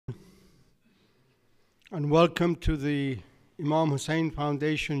And welcome to the Imam Hussein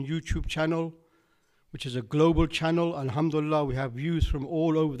Foundation YouTube channel, which is a global channel. Alhamdulillah, we have views from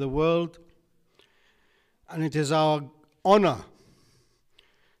all over the world. And it is our honor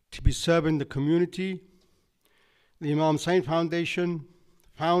to be serving the community. The Imam Hussein Foundation,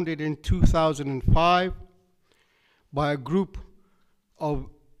 founded in 2005 by a group of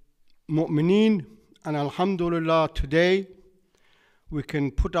mu'mineen, and alhamdulillah, today we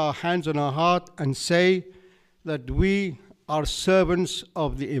can put our hands on our heart and say that we are servants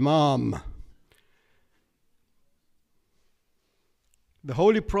of the Imam. The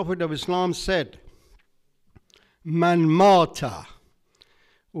Holy Prophet of Islam said, Man mata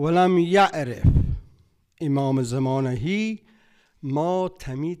walam ya'rif Imam zamanahi ma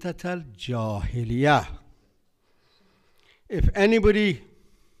tamitat al-jahiliyah. If anybody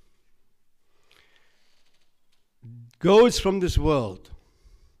goes from this world,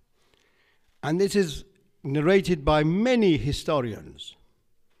 and this is narrated by many historians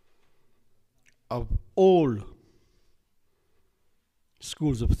of all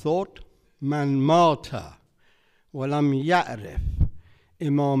schools of thought, man mata walam ya'rif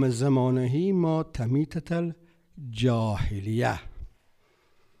imam zamanahi ma tamitat al-jahiliyah,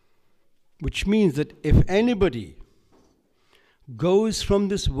 which means that if anybody goes from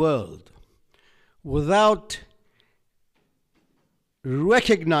this world without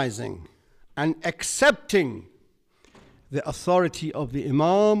recognizing and accepting the authority of the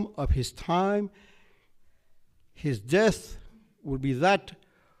Imam of his time, his death will be that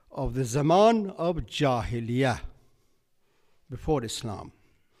of the Zaman of Jahiliyah, before Islam.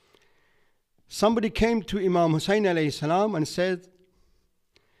 Somebody came to Imam Hussein alayhi salam and said,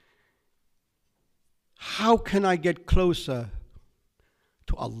 how can I get closer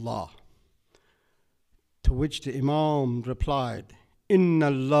to Allah? To which the Imam replied, Inna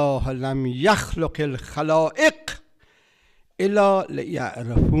Allah lam yakhluq al-khalaiq illa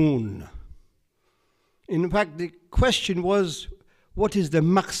liya'rafun. In fact, the question was, what is the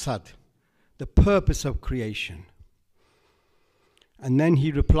maqsad, the purpose of creation? And then he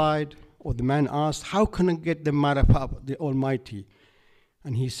replied, or the man asked, how can I get the marifah of the Almighty?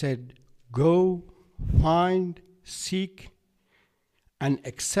 And he said, go, find, seek, and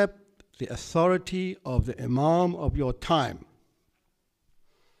accept the authority of the Imam of your time.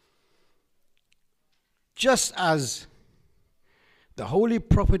 Just as the Holy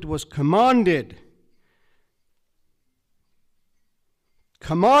Prophet was commanded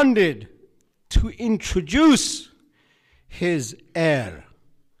to introduce his heir,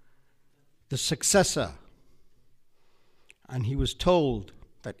 the successor, and he was told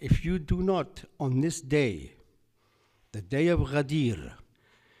that if you do not on this day, the day of Ghadir,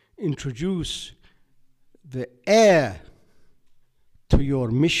 introduce the heir to your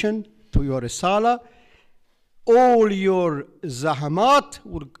mission, to your risala, all your zahamat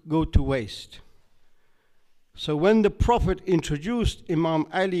would go to waste. So when the Prophet introduced Imam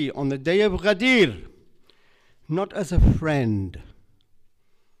Ali on the day of Ghadir, not as a friend,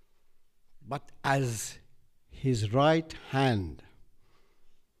 but as his right hand,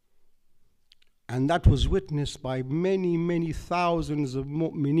 and that was witnessed by many, many thousands of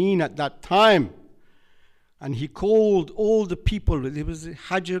mu'mineen at that time. And he called all the people, it was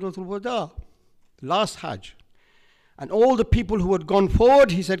Hajjatul Wada, last Hajj. And all the people who had gone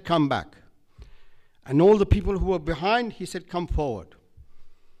forward, he said, come back. And all the people who were behind, he said, come forward.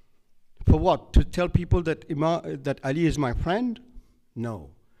 For what? To tell people that that Ali is my friend? No.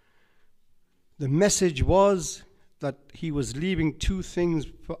 The message was that he was leaving two things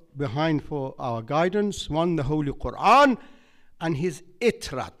behind for our guidance. One, the Holy Quran, and his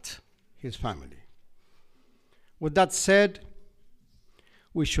itrat, his family. With that said,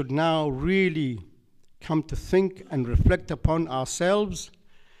 we should now really come to think and reflect upon ourselves,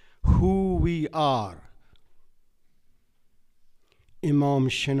 who we are. Imam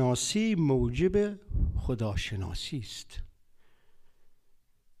Shanasi Mujib Khuda Shanasi ist.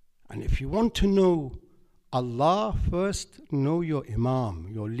 And if you want to know Allah, first know your Imam,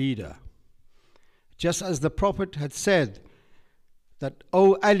 your leader. Just as the Prophet had said that,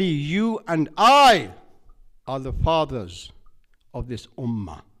 O Ali, you and I are the fathers of this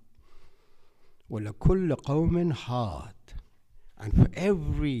ummah. وَلَكُلِّ قَوْمٍ هَادٍ. And for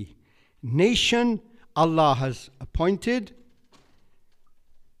every nation, Allah has appointed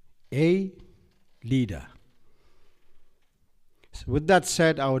a leader. So with that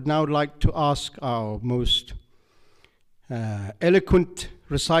said, I would now like to ask our most eloquent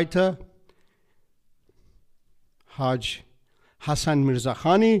reciter, Haj Hassan Mirza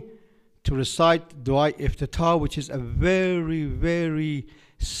Khani, to recite Dua Iftitah, which is a very, very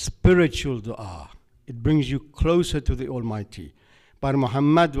spiritual dua. It brings you closer to the Almighty. Bar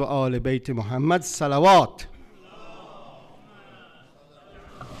Muhammad wa Ahl Bayt Muhammad salawat.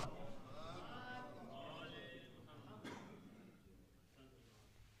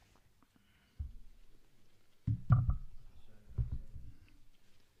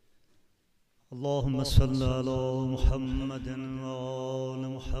 اللهم صل على محمد وآل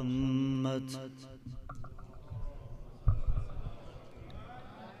محمد.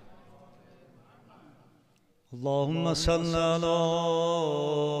 اللهم صل على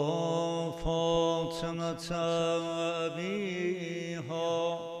فاطمة وأبيها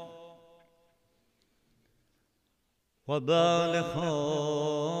وبعلها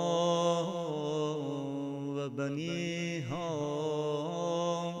وبنيها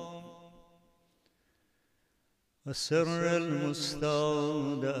وسر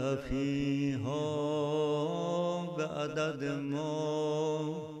المستودع فيها بعدد ما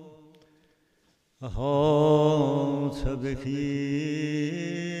أحاط به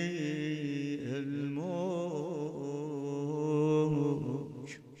علمك.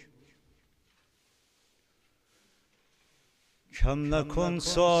 کم نکن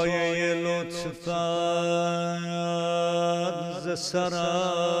سایه لطفت ز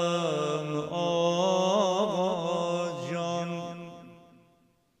سرم آقا جان،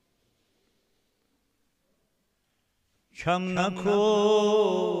 کم نکن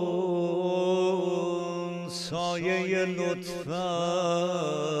سایه لطفت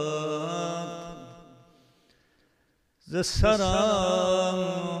ز سرم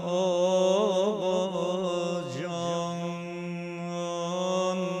آقا جان.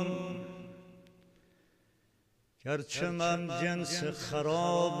 گرچه من جنس خرابم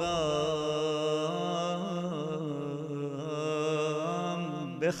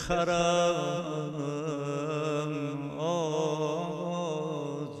بخرم آقا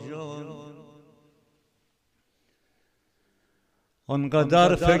جان.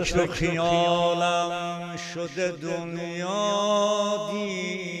 آنقدر فکر و خیالم شده دنیا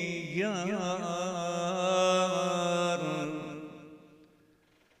دیگر،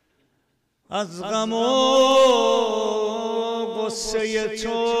 از غم و غصه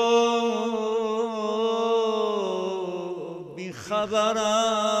تو بیخبرم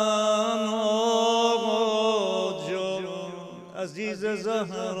آقا جان. عزیز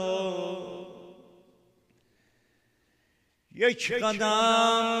زهرا یک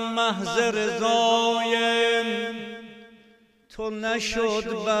قدم محض رضای تو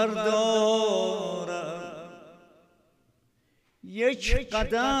نشد بردارم، یک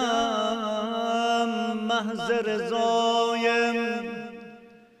قدم محض رضای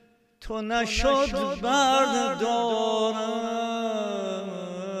تو نشد بردارم.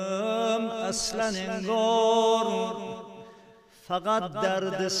 اصلا انگار فقط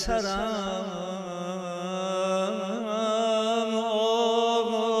درد سرم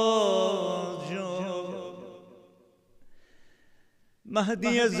آقا جان.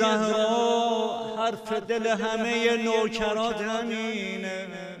 مهدی زهرا حرف دل همه نوکرات همینه،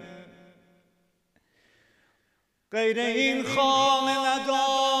 غیر این خانه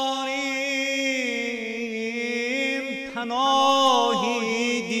نداریم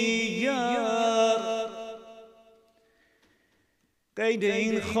پناهی دیگر، غیر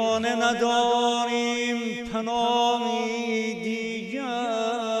این خانه نداریم پناهی دیگر.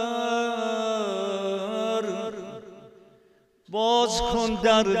 باز کن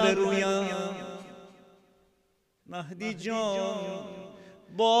در برویم مهدی جان،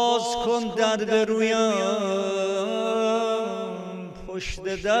 باز کن در برویم پشت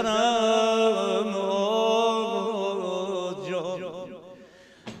درم آقا جان.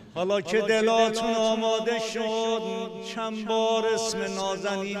 حالا که دلاتون آماده شد چند بار اسم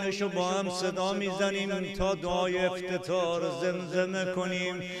نازنینشو با هم صدا میزنیم تا دعای افتتاح رو زمزمه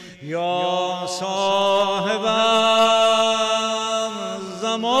کنیم. یا صاحب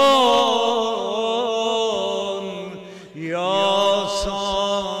زمان، یا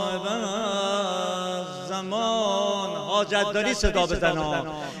صاحب زمان. حاجت داری صدا بزن.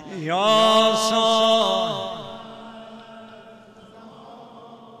 یا صاحب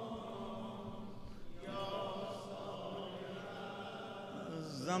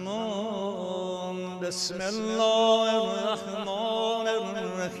زمان. بسم الله الرحمن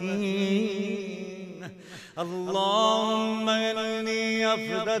الرحیم. اللهم إني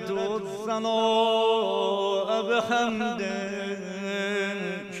أفدت الثناء بحمدك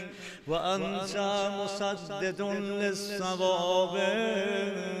وأنت مسدد للصواب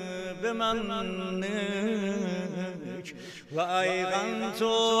بمنك، وأيقنت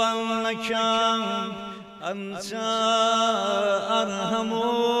أنك أنت أرحم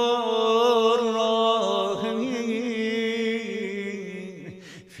الراحمين.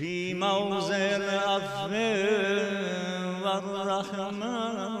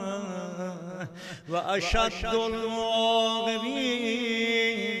 وأشد الواقفين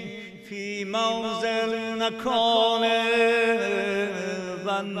في موضع النكال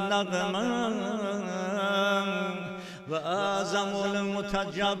والنغمة وأعظم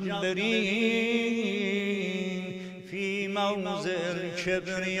المتجبرين في موضع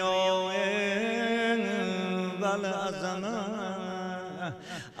الكبرياء والعظمة.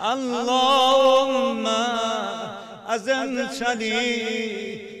 اللهم أذنت لي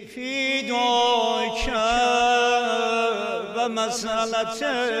في دعائك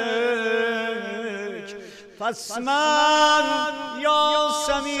ومسألتك فاسمع يا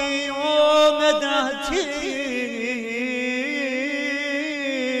سميع مدحتي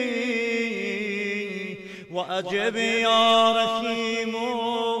وأجب يا رحيم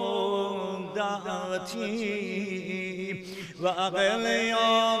دعوتي وأقل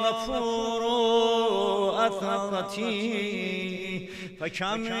يا غفور أثرتي.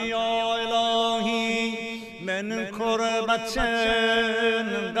 فكم يا إلهي من كربة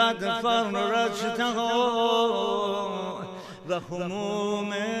قد فرجتها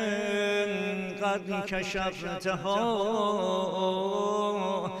وهموم قد كشفتها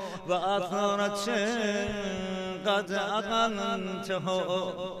وأثرة قد أغنتها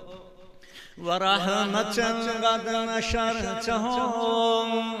ورحمة قد نشرتها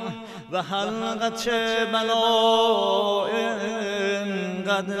وحلقة بلاء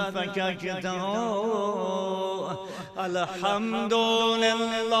قد فككتها. الحمد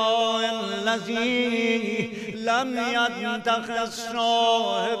لله الذي لم يتخذ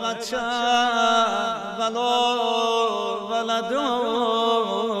صاحبة ولا ولد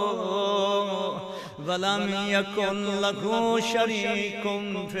ولم يكن له شريك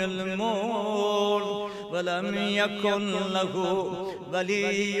في الملك ولم يكن له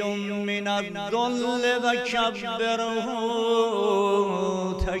ولي من الذل وكبره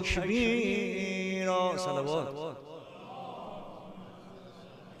تكبيرا. صلوات.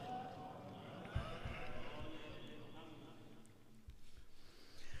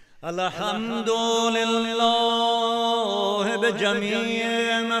 الحمد لله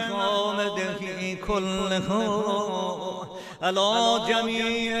بجميع محامده كلها على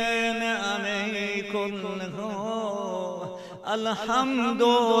جميع نعمه كلها. الحمد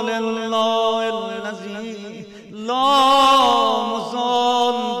لله الذي لا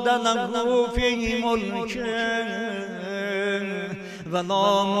مضاد له في ملكه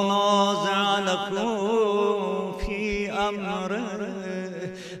ولا منازع له في أمره.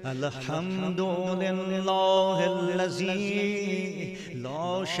 الحمد لله الذي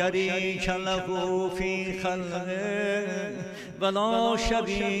لا شريك له في خلقه ولا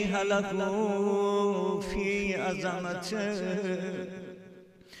شبيه له في عظمته.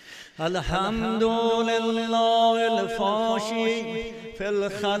 الحمد لله الفاشي في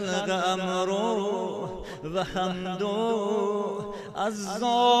الخلق أمره وحمده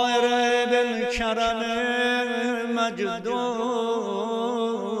الظاهر بالكرم مجده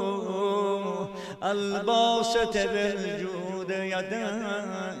الباسط بالجود يده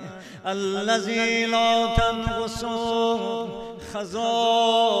الذي لا تنقص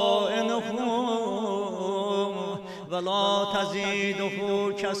خزائنه ولا تزيده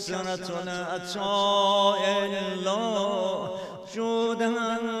كثرة العطاء إلا جودا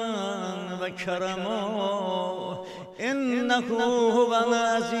وكرما. إنه هو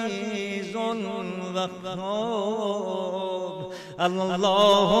العزيز الوهاب.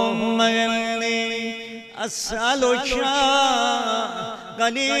 اللهم إني أسألك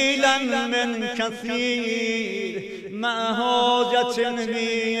قليلا من كثير مع حاجة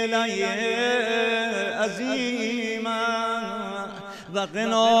بي إليه عظيما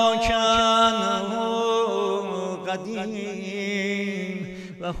وغناك عنه قديم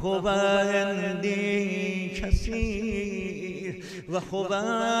وهو عندي كثير وهو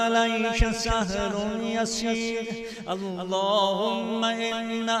عليك سهل يسير. اللهم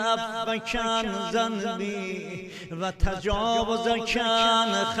إن عفوك عن ذنبي وتجاوزك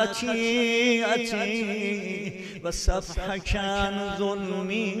عن خطيئتي وصفحك عن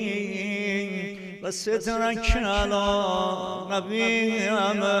ظلمي وسترك على قبيح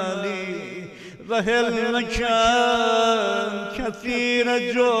عملي وحلمك كثير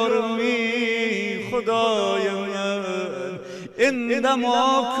جرمي. خدای من عندما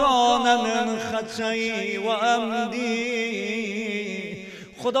كان من خطئی و عمدی.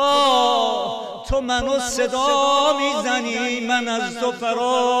 خدا تو منو صدا میزنی من از تو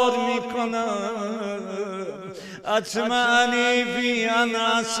فرار میکنم. اطمعنی فی ان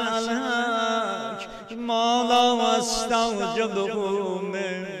اسألک ما لا استوجبه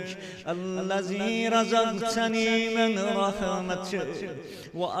منک الذي رزقتني من رحمتك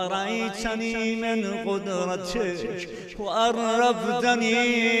وأريتني من قدرتك وأربتني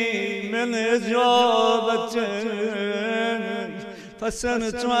من إجابتك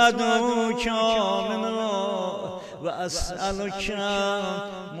فصرت أدعوك منه وأسألك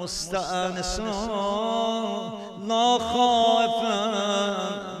مستأنسا لا خائفا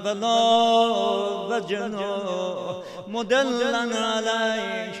ولا وجلا مدلا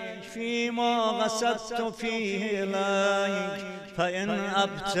عليك فيما قصدت فيه إليك فإن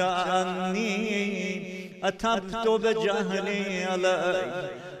أبت عني أتبت بجهلي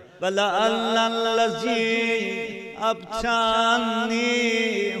عليك ولعل الذي أبت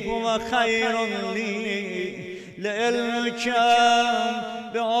عني هو خير لي لعلمك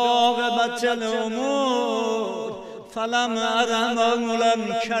بعاقبة الأمور فلم أر مولا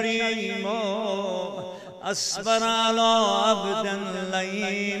كريما أصبر على عبد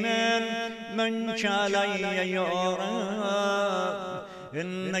لئيم منك علي يا رب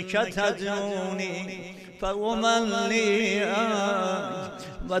إنك تدعوني فأملي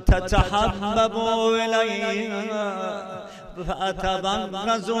وتتحبب إلي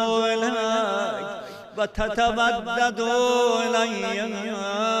فأتبغض إليك وتتودد إلي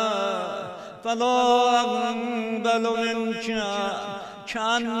فلا أقبل منك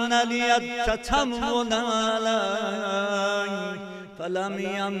كأن لي التتمول علي فلم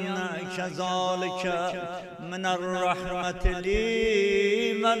يمنعك ذلك من الرحمة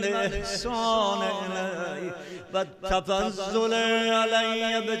لي والإحسان إلي والتفضل علي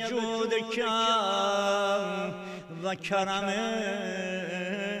بجودك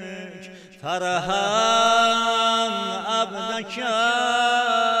وكرمك فرحم عبدك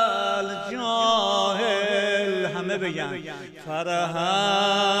الجاهل همه بگن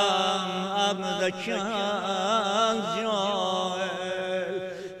فرحم عبدك الجاهل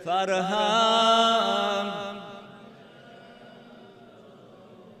فرحم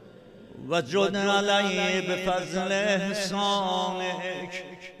وجد علي بفضل إحسانك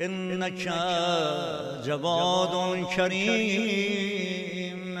إنك جواد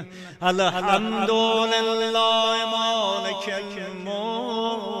كريم الحمد لله مالك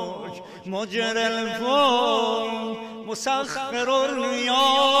الملك مجري الفلك مسخر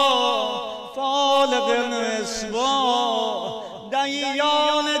الرياح فالق الإصباح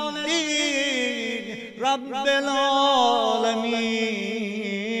ديان الدين رب العالمين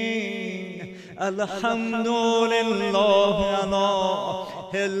الحمد لله على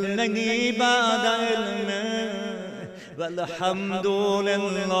علمي بعد علمه والحمد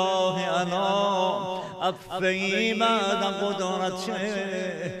لله على عفوي بعد قدرته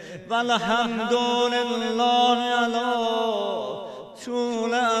والحمد لله على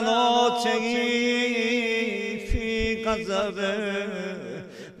طول أناته في غضبه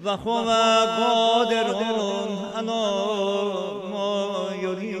وهو قادر على ما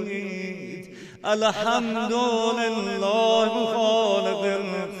يريد الحمد لله خالق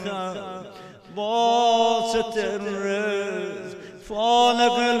الخلق باسط الرزق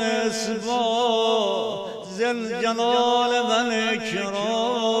فالق الأسباب ذي الجلال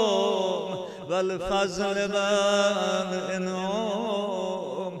والإكرام والفضل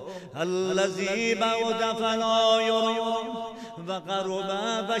والإنعام الذي بعد فلا يرام وقرب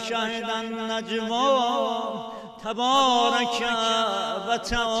فشهد النجوى تبارك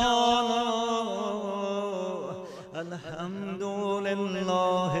وتعالى الحمد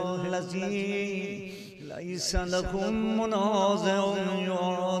لله الذي ليس لكم منازع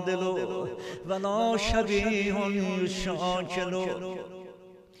يعادل ولا شبيه يشاكل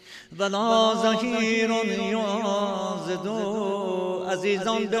ولا ظهیر یازد.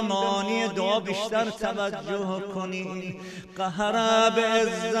 عزیزان به معنی دعا بیشتر توجه کنید. قهر به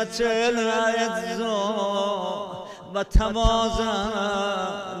عزت العزا و تواضع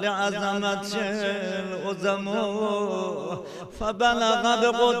لعظمت العظما فبلغ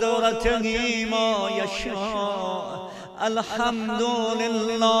بقدرته ما یشاء. الحمد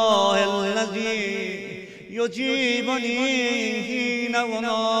لله الذي يجيبني حين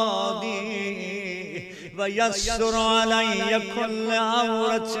أنادي ويسر علي كل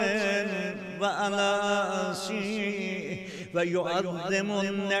عورة وأناسي ويعظم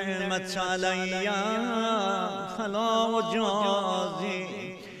النعمة علي فلا أجازي.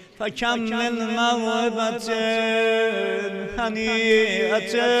 فكم من موهبة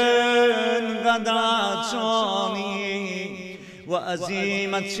هنيئة قد أعطاني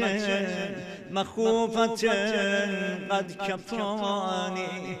وعزيمة مخوفة قد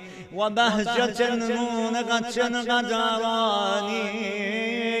كفاني وبهجة مونقة قد أراني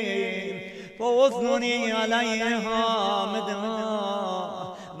فأثني عليها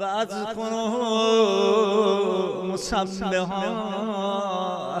مدها و اذکره مسبحا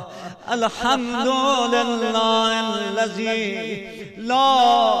الحمد لله الذي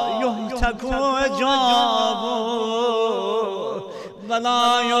لا يهتك حجابه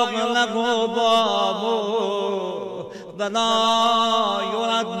ولا يغلق بابه ولا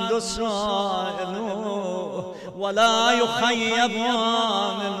يرد سائل ولا يخيب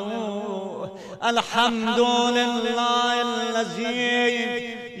عامل الحمد لله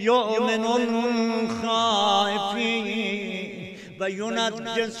الذي يؤمن الخائفين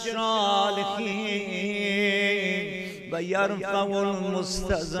وينجي الصالحين ويرفع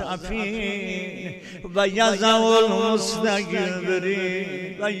المستضعفين ويزع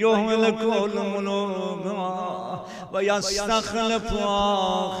المستكبرين ويهلك الملوك ويستخلف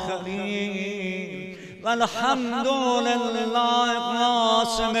آخرين والحمد لله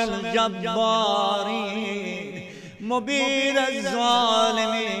قاسم الجبارين مبين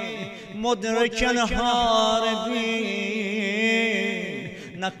الظالمين مدرك الهاربين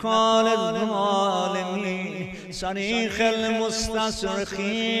نكال الظالمين صريخ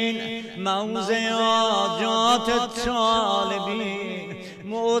المستصرخين موضع حاجات الطالبين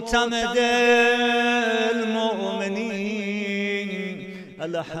معتمد المؤمنين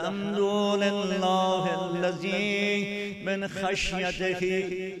الحمد لله الذي من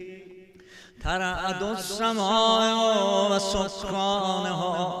خشيته ترعد السماء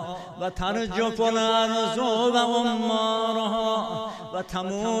وسكانها وترجف الأرض وأمارها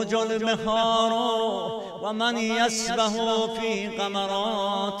وتموج البحار ومن يسبح في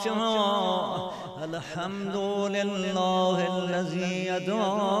قمراتها الحمد لله الذي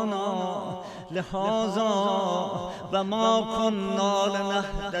هدانا لهذا وما كنا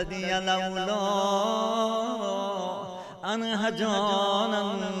لنهتدي لولا أن هدانا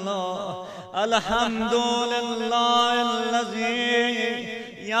الله الحمد لله الذي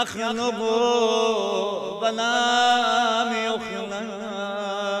يخلق ولم يخلق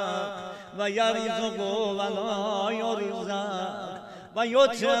ويرزق ولا يرزق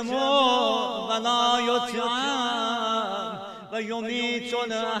ويطعم ولا يطعم ويميت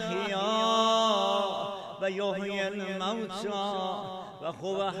الأحياء ويحيي الموتى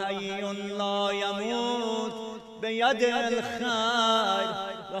وهو حي لا يموت بيده الخير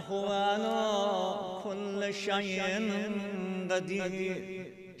وهو على كل شيء قدير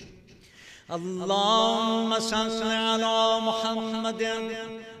اللهم صل على محمد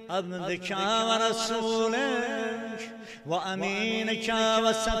عبدك ورسولك وأمينك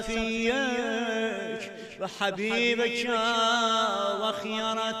وصفيك وحبيبك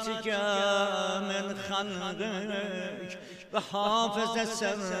وخيرتك من خلقك وحافظ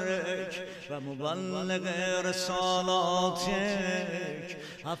سرك ومبلغ رسالاتك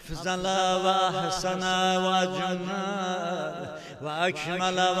أفضل وأحسن وأجمل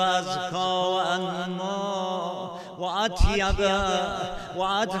وأكمل وأزكى وأنمى وأطيب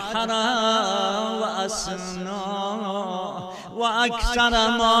وأدحر وأسنى وأكثر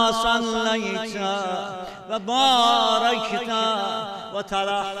ما صليت وباركت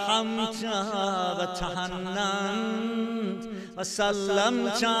وترحمت وتحننت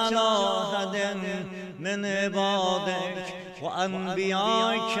وسلمت على أحد من عبادك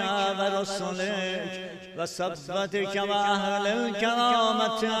وأنبيائك ورسلك وصفتك وأهل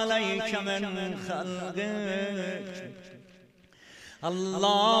الكرامة عليك من خلقك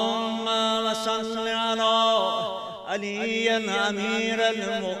اللهم صل على علي أمير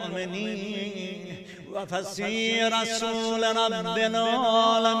المؤمنين وفسير رسول رب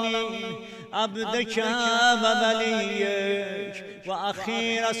العالمين عبدك ووليك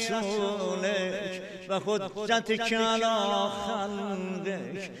وأخي رسولك وحجتك على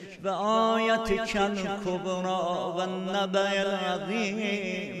خلقك وآيتك الكبرى والنبأ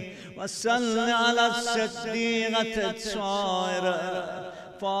العظيم وصل على الصديقة الطاهرة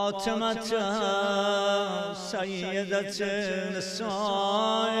فاطمة سيدة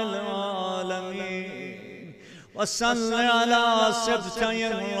نساء العالمين وصل على سبتي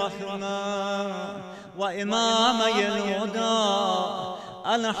الرحمن وإمامي الهدى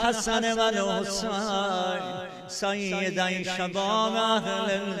الحسن والحسين سيدي شباب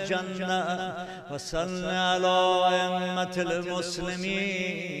أهل الجنة وصل على أئمة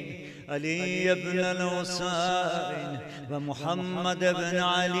المسلمين علي بن الحسين ومحمد بن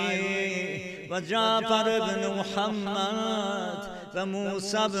علي وجعفر بن محمد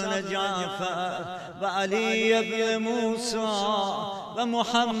وموسى بن جعفر وعلي بن موسى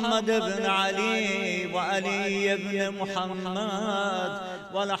ومحمد بن علي وعلي بن محمد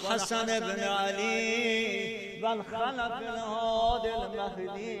والحسن بن علي والخلف الهادي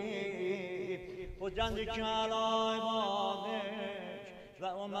المهدي وجندك على عبادك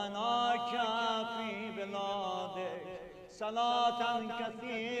وأمناك في بلادك صلاة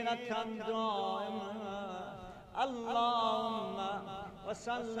كثيرة دائمة اللهم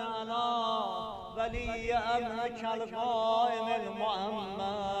وصل على ولي أمرك القائم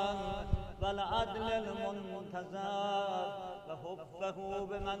المؤمن والعدل المنتظر وحفه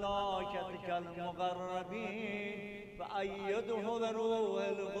بملائكتك المقربين وأيده بروح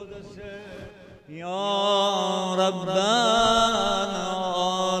القدس يا رب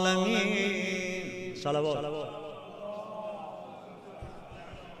العالمين. صلوات.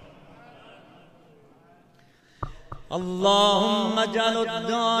 اللهم اجعل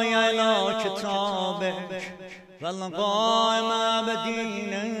الداعي إلى كتابك والقائم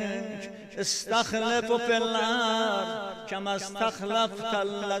بدينك استخلف في الأرض كما استخلفت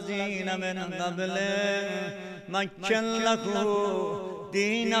الذين من قبله مكن له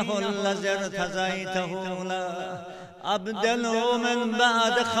دينه الذي ارتضيته له أبدله من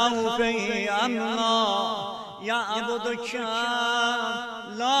بعد خوفه أمنا يعبدك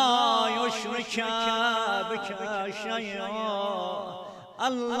لا يشرك بك شيئا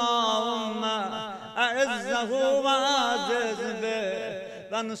اللهم أعزه وأعزز به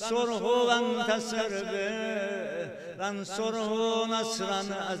وانصره وانتصر به وانصره نصرا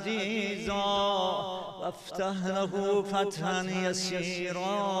عزيزا وافتح له فتحا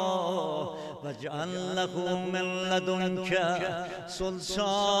يسيرا واجعل له من لدنك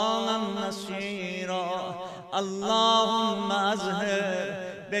سلطانا نصيرا اللهم أظهر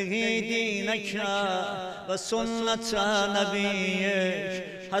به دينك وسنة نبيك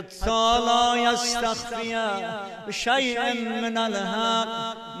حتى لا يستخفي بشيء من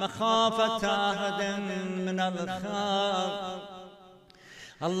الحق مخافة أحد من الخلق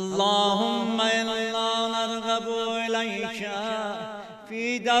اللهم إنا نرغب إليك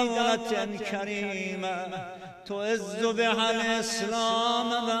في دولة كريمة تعز بها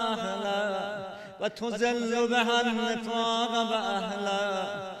الإسلام وأهله وتذل بها النفاق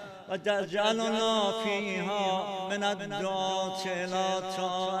وأهله وتجعلنا فيها من الدعاة إلى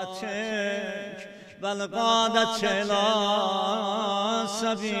طاعتك والقادة إلى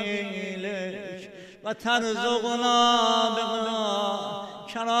سبيلك وترزقنا بها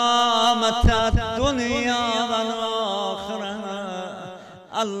كرامة الدنيا والآخرة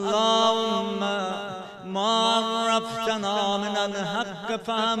اللهم ما عرفتنا من الحق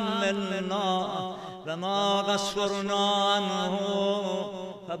فحملنا وما قصرنا عنه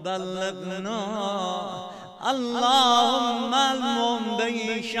فبلغنا اللهم المم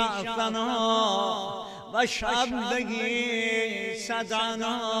به شعفنا واشعب به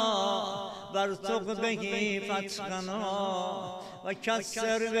صدعنا وارزق به فتحنا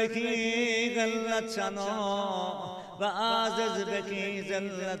وكسر به غلتنا وأعزز به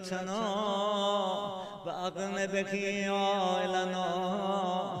ذلتنا وأغن به عائلنا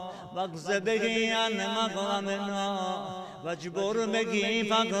واغز به عن مغرمنا واجبر به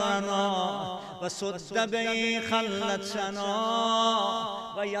فقرنا وسد به خلتنا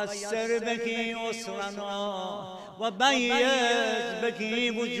ويسر به أسرنا وبيض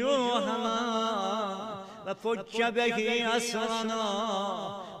به وجوهنا وفك به أسرنا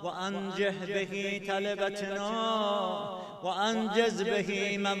وأنجح به طلبتنا وأنجز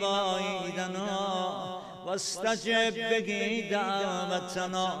به مواعيدنا واستجب به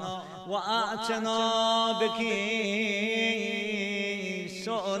دعوتنا وأعتنا به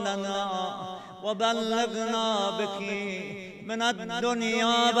سؤلنا وبلغنا به من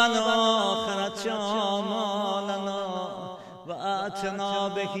الدنيا والآخرة آمالنا وآتنا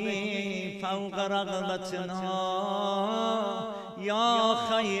به فوق رغبتنا يا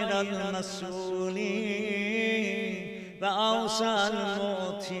خير المسؤولين وأوسع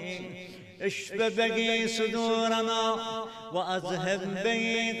الموتين اشف به صدورنا وأذهب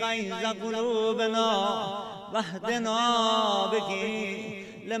به غيظ قلوبنا واهدنا به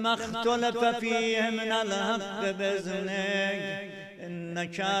لما اختلف فيه من الحق بإذنك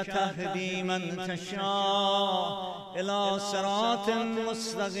إنك تهدي من تشاء إلى صراط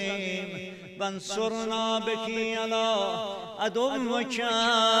مستقيم وانصرنا بك على عدوك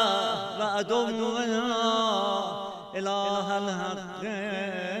وعدونا إله الحق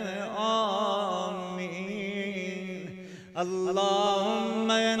آمين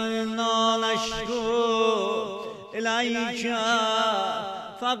اللهم إنا نشكو إليك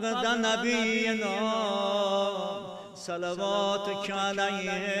فقد نبينا صلواتك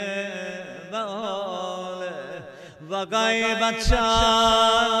عليه وآله وغيبة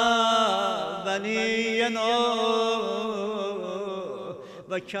ولينا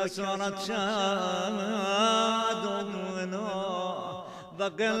وكثرة عدونا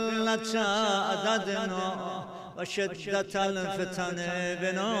وقلة عددنا وشدة الفتن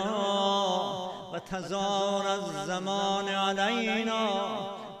بنا وتزار الزمان علينا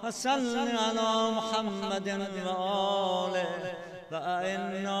وصل على محمد وآله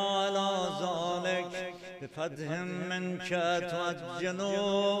وأئنا على ذلك بفتح منك توجل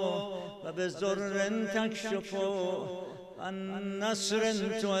وبزر تكشف والنصر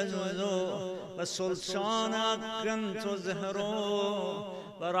تعز وسلطان حق تظهر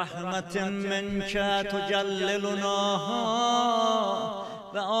ورحمة منك تجللنا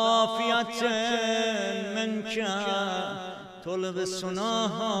وعافية منك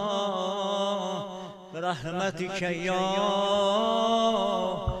تلبسناها برحمتك يا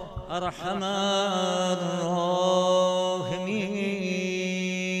أرحم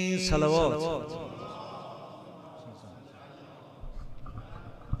الراحمين. صلوات.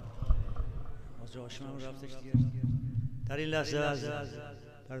 در این لحظه از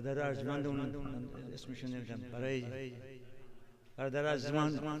برادر ارجمند اسمشون نمیدونم برای برادر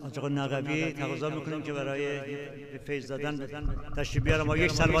ارجمند آقا نقوی تقاضا میکنیم که برای فیض دادن تشریف بیارم و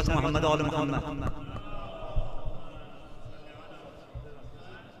یک صلوات محمد آل محمد.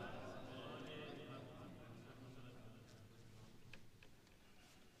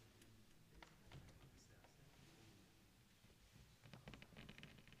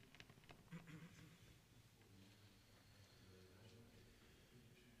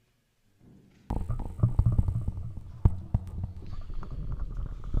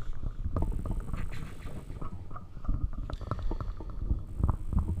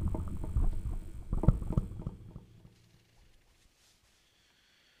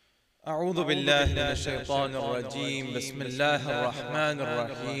 أعوذ بالله من الشيطان الرجيم. بسم الله الرحمن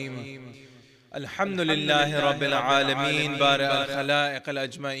الرحيم. الحمد لله رب العالمين بارئ الخلائق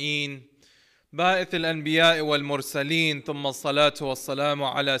الأجمعين باعث الأنبياء والمرسلين، ثم الصلاة والسلام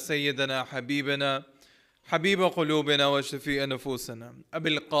على سيدنا حبيبنا حبيب قلوبنا وشفيع نفوسنا أبي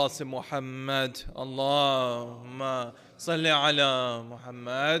القاسم محمد. اللهم صل على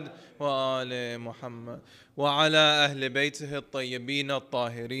محمد وآل محمد وعلى أهل بيته الطيبين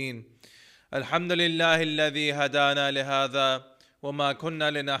الطاهرين. الحمد لله الذي هدانا لهذا وما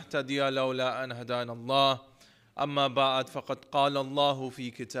كنا لنهتدي لولا أن هدانا الله. أما بعد، فقد قال الله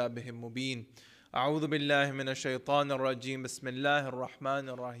في كتابه المبين: أعوذ بالله من الشيطان الرجيم. بسم الله الرحمن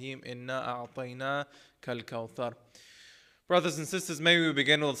الرحيم. إنا أعطيناك الكوثر. Brothers and sisters, may we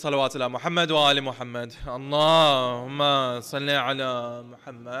begin with salawat ala Muhammad wa ali Muhammad. Allahumma salli ala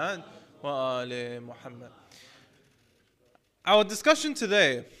Muhammad wa ali Muhammad. Our discussion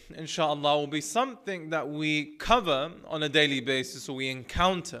today, inshallah, will be something that we cover on a daily basis, or we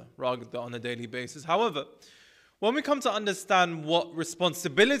encounter rather than on a daily basis. However, when we come to understand what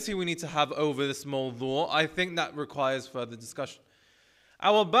responsibility we need to have over this mawdu', I think that requires further discussion.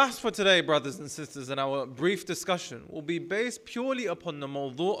 Our bahs for today, brothers and sisters, and our brief discussion will be based purely upon the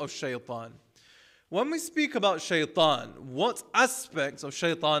mawdu' of shaitan. When we speak about shaitan, what aspects of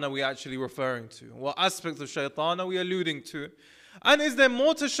shaitan are we actually referring to? What aspects of shaitan are we alluding to? And is there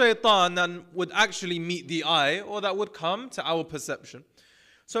more to shaitan than would actually meet the eye, or that would come to our perception?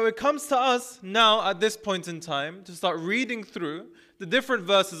 So it comes to us now at this point in time to start reading through the different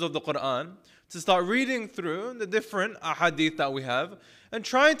verses of the Quran, to start reading through the different ahadith that we have, and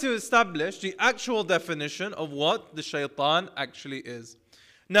trying to establish the actual definition of what the shaitan actually is.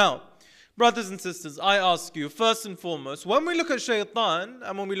 Now, brothers and sisters, I ask you, first and foremost, when we look at shaitan,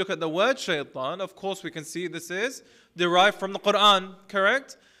 and when we look at the word shaitan, of course we can see this is derived from the Quran,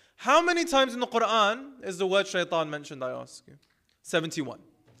 correct? How many times in the Quran is the word shaitan mentioned, I ask you? 71.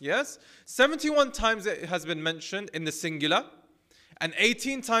 Yes? 71 times it has been mentioned in the singular, and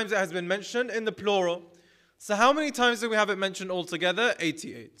 18 times it has been mentioned in the plural. So how many times do we have it mentioned altogether?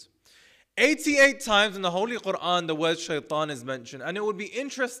 88. 88 times in the Holy Quran the word shaitan is mentioned, and it would be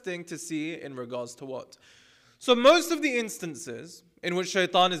interesting to see in regards to what. So most of the instances in which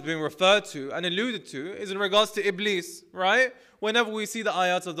shaitan is being referred to and alluded to is in regards to Iblis, right? Whenever we see the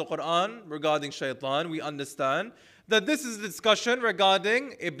ayats of the Quran regarding shaitan, we understand that this is a discussion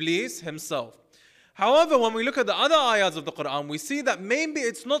regarding Iblis himself. However, when we look at the other ayats of the Quran, we see that maybe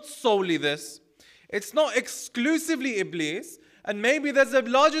it's not solely this, it's not exclusively Iblis, and maybe there's a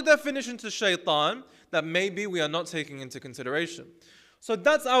larger definition to shaitan that maybe we are not taking into consideration. So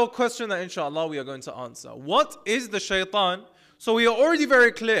that's our question that inshallah we are going to answer. What is the shaitan? So we are already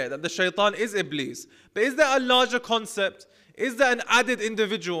very clear that the shaitan is Iblis. But is there a larger concept? Is there an added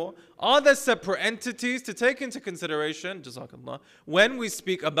individual? Are there separate entities to take into consideration, Jazakallah, when we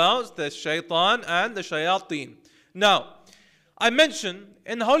speak about the shaitan and the shayateen? Now, I mentioned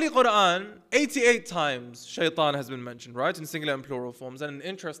in the Holy Quran, 88 times shaitan has been mentioned, right? In singular and plural forms. And an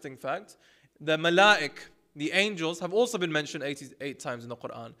interesting fact, the malaik, the angels, have also been mentioned 88 times in the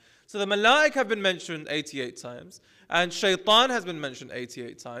Quran. So the malaik have been mentioned 88 times, and shaitan has been mentioned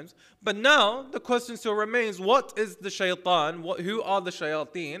 88 times. But now the question still remains, what is the shaitan? Who are the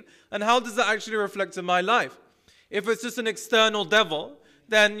shayateen? And how does that actually reflect in my life? If it's just an external devil,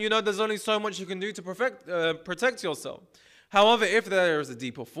 then there's only so much you can do to protect yourself. However, if there is a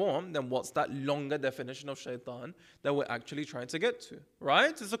deeper form, then what's that longer definition of shaitan that we're actually trying to get to?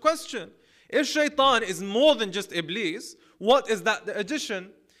 Right? It's a question. If shaitan is more than just iblis, what is that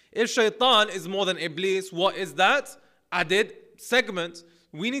addition? If shaitan is more than iblis, what is that added segment?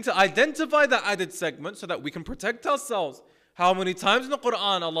 We need to identify that added segment so that we can protect ourselves. How many times in the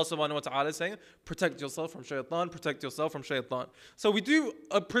Quran Allah subhanahu wa ta'ala is saying, protect yourself from shaitan, protect yourself from shaitan. So we do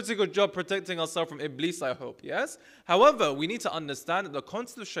a pretty good job protecting ourselves from iblis, I hope, yes? However, we need to understand that the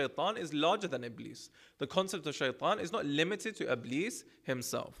concept of shaitan is larger than iblis. The concept of shaitan is not limited to iblis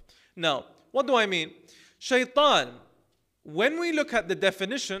himself. Now, what do I mean? Shaitan, when we look at the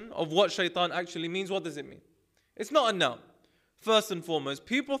definition of what shaitan actually means, what does it mean? It's not a noun. First and foremost,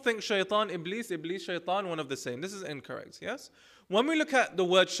 people think shaitan, iblis, shaitan, one of the same. This is incorrect, yes? When we look at the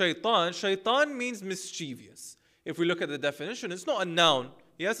word shaitan, shaitan means mischievous. If we look at the definition, it's not a noun,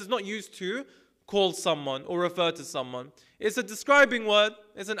 yes? It's not used to call someone or refer to someone. It's a describing word.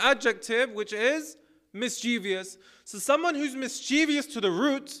 It's an adjective which is mischievous. So someone who's mischievous to the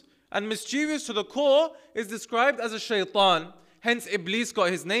root and mischievous to the core is described as a shaitan. Hence, Iblis got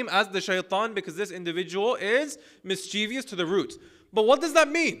his name as the shaitan because this individual is mischievous to the root. But what does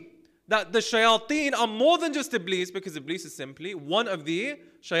that mean? That the shayateen are more than just Iblis, because Iblis is simply one of the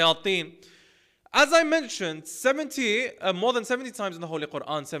shayateen. As I mentioned, more than 70 times in the Holy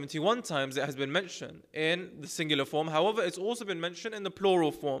Quran, 71 times it has been mentioned in the singular form. However, it's also been mentioned in the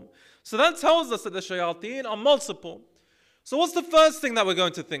plural form. So that tells us that the shayateen are multiple. So what's the first thing that we're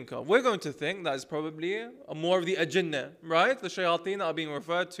going to think of? We're going to think that is probably more of the ajinnah, right? The shayateen that are being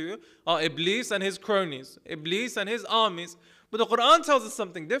referred to are Iblis and his cronies, Iblis and his armies. But the Quran tells us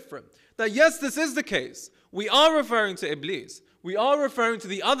something different. That yes, this is the case. We are referring to Iblis. We are referring to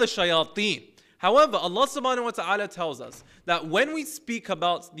the other shayateen. However, Allah subhanahu wa ta'ala tells us that when we speak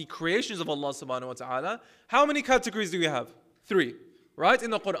about the creations of Allah subhanahu wa ta'ala, how many categories do we have? 3, right?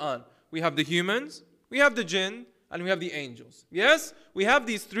 In the Quran, we have the humans, we have the jinn, and we have the angels. Yes? We have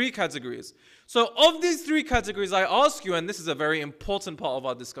these 3 categories. So of these 3 categories, I ask you, and this is a very important part of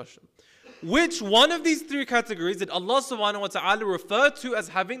our discussion, which one of these 3 categories did Allah subhanahu wa ta'ala refer to as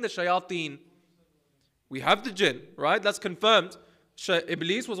having the shayateen? We have the jinn, right? That's confirmed.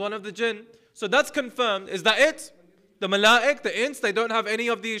 Iblis was one of the jinn. So that's confirmed. Is that it? The malaik, the ins, they don't have any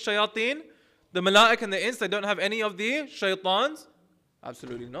of the shayateen? The malaik and the ins, they don't have any of the shaitans?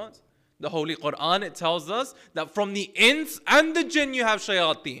 Absolutely not. The Holy Quran, it tells us that from the ins and the jinn you have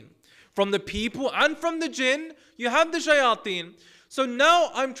shayateen. From the people and from the jinn, you have the shayateen. So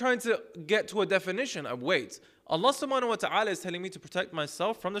now I'm trying to get to a definition of wait. Allah subhanahu wa ta'ala is telling me to protect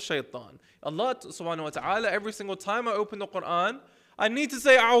myself from the shaitan. Allah subhanahu wa ta'ala, every single time I open the Quran, I need to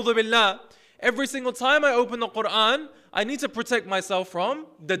say a'udhu billah. Every single time I open the Quran, I need to protect myself from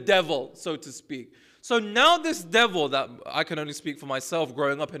the devil, so to speak. So now this devil that I can only speak for myself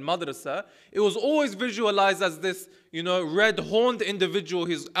growing up in madrasa, it was always visualized as this, red-horned individual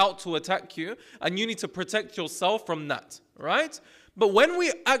who's out to attack you, and you need to protect yourself from that, right? But when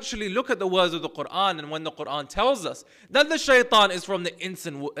we actually look at the words of the Quran, and when the Quran tells us that the shaitan is from the ins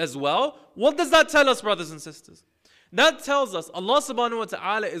as well, what does that tell us, brothers and sisters? That tells us Allah subhanahu wa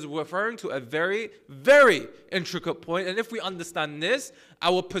ta'ala is referring to a very, very intricate point. And if we understand this,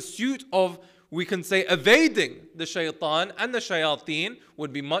 our pursuit of, we can say, evading the shaitan and the shayateen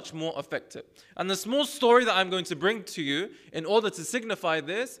would be much more effective. And the small story that I'm going to bring to you in order to signify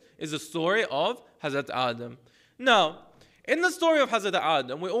this is the story of Hazrat Adam. Now, in the story of Hazrat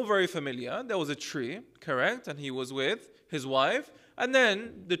Adam, we're all very familiar. There was a tree, correct? And he was with his wife. And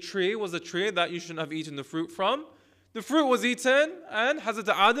then the tree was a tree that you shouldn't have eaten the fruit from. The fruit was eaten and Hazrat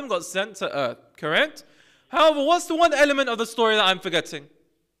Adam got sent to earth, correct? However, what's the one element of the story that I'm forgetting?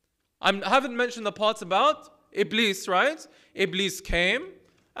 I haven't mentioned the part about Iblis, right? Iblis came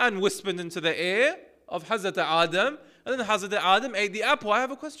and whispered into the ear of Hazrat Adam, and then Hazrat Adam ate the apple. I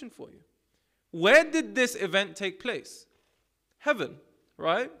have a question for you. Where did this event take place? Heaven,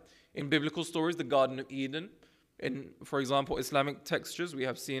 right? In biblical stories, the Garden of Eden. In, for example, Islamic textures, we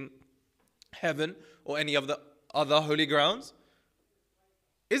have seen heaven or any of the other holy grounds.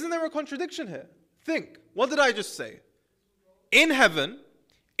 Isn't there a contradiction here? Think, what did I just say? In heaven,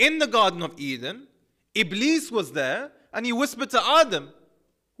 in the Garden of Eden, Iblis was there and he whispered to Adam,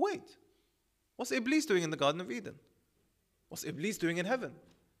 wait, what's Iblis doing in the Garden of Eden? What's Iblis doing in heaven?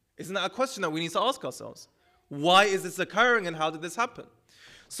 Isn't that a question that we need to ask ourselves? Why is this occurring and how did this happen?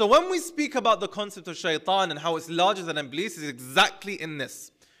 So when we speak about the concept of shaitan and how it's larger than Iblis, is exactly in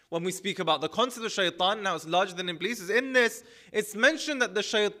this. When we speak about the concept of shaitan and how it's larger than Iblis, is in this. It's mentioned that the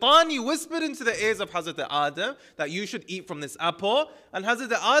shaitan, he whispered into the ears of Hazrat Adam that you should eat from this apple. And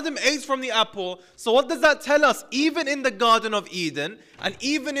Hazrat Adam ate from the apple. So what does that tell us? Even in the Garden of Eden and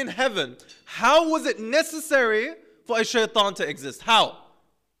even in heaven, how was it necessary for a shaitan to exist? How?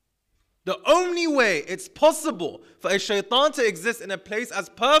 The only way it's possible for a shaitan to exist in a place as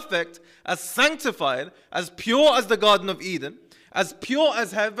perfect, as sanctified, as pure as the Garden of Eden, as pure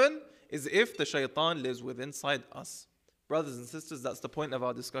as heaven, is if the shaitan lives within inside us. Brothers and sisters, that's the point of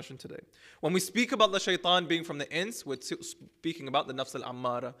our discussion today. When we speak about the shaitan being from the ins, we're speaking about the nafs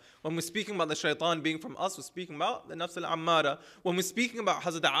al-ammara. When we're speaking about the shaitan being from us, we're speaking about the nafs al-ammara. When we're speaking about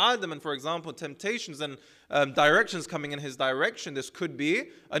Hazrat Adam and, for example, temptations and directions coming in his direction, this could be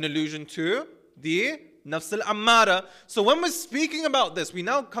an allusion to the nafs al-ammara. So when we're speaking about this, we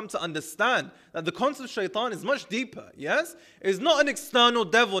now come to understand that the concept of shaitan is much deeper, yes? It's not an external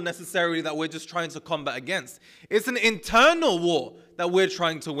devil necessarily that we're just trying to combat against. It's an internal war that we're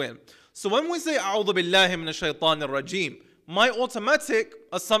trying to win. So when we say, A'udhu billahi minash shaitanir rajim, my automatic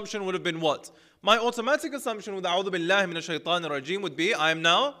assumption would have been what? My automatic assumption with A'udhu billahi minash shaitanir rajim would be, I am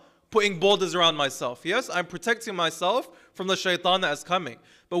now putting borders around myself. Yes, I'm protecting myself from the shaitan that is coming.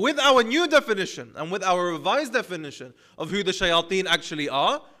 But with our new definition and with our revised definition of who the shayateen actually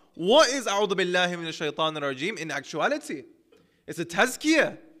are, what is A'udhu billahi minash shaitanir rajim in actuality? It's a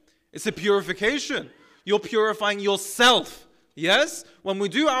tazkiyah. It's a purification. You're purifying yourself. Yes? When we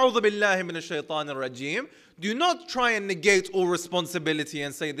do A'udhu billahi minash shaitanir rajim, do not try and negate all responsibility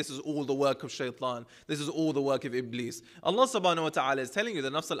and say this is all the work of shaitan. This is all the work of Iblis. Allah subhanahu wa ta'ala is telling you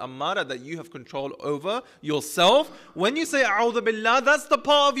the nafs al-ammara that you have control over yourself. When you say A'udhu billah, that's the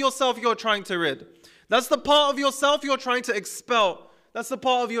part of yourself you're trying to rid. That's the part of yourself you're trying to expel. That's the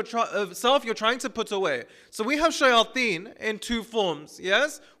part of yourself you're trying to put away. So we have shayateen in two forms,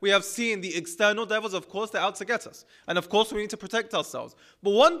 yes? We have seen the external devils, of course, they're out to get us. And of course, we need to protect ourselves. But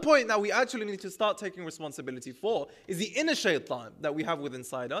one point that we actually need to start taking responsibility for is the inner shaitan that we have within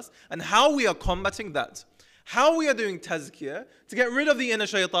inside us and how we are combating that. How we are doing tazkiyah to get rid of the inner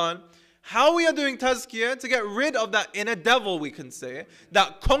shaitan. How we are doing tazkiyah to get rid of that inner devil, we can say,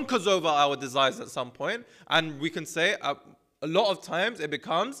 that conquers over our desires at some point. And we can say, a lot of times it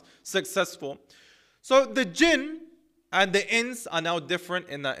becomes successful. So the jinn and the ins are now different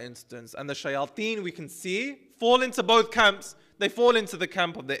in that instance. And the shayateen, we can see, fall into both camps. They fall into the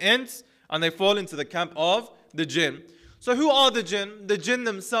camp of the ins and they fall into the camp of the jinn. So who are the jinn? The jinn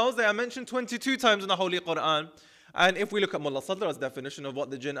themselves, they are mentioned 22 times in the Holy Quran. And if we look at Mullah Sadra's definition of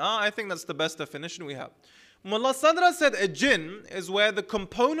what the jinn are, I think that's the best definition we have. Mullah Sadra said a jinn is where the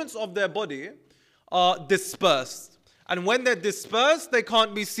components of their body are dispersed. And when they're dispersed, they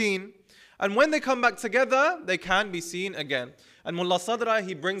can't be seen. And when they come back together, they can be seen again. And Mullah Sadra,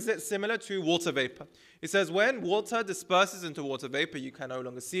 he brings it similar to water vapor. He says when water disperses into water vapor, you can no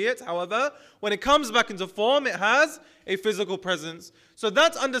longer see it. However, when it comes back into form, it has a physical presence. So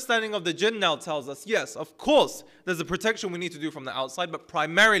that understanding of the jinn now tells us, yes, of course, there's a protection we need to do from the outside, but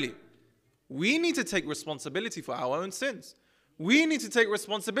primarily, we need to take responsibility for our own sins. We need to take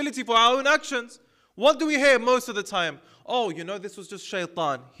responsibility for our own actions. What do we hear most of the time? Oh, you know, this was just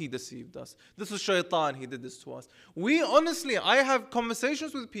shaitan. He deceived us. This was shaitan. He did this to us. I have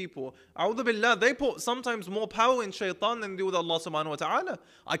conversations with people. A'udhu billah, they put sometimes more power in shaitan than they do with Allah subhanahu wa ta'ala.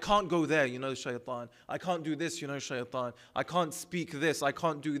 I can't go there, you know, shaitan. I can't do this, you know, shaitan. I can't speak this. I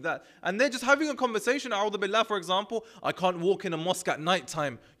can't do that. And they're just having a conversation. A'udhu billah, for example, I can't walk in a mosque at night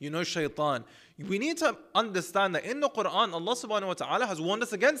time. You know, shaitan. We need to understand that in the Quran, Allah subhanahu wa ta'ala has warned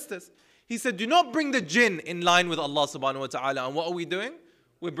us against this. He said, do not bring the jinn in line with Allah subhanahu wa ta'ala. And what are we doing?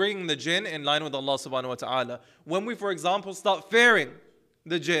 We're bringing the jinn in line with Allah subhanahu wa ta'ala. When we, for example, start fearing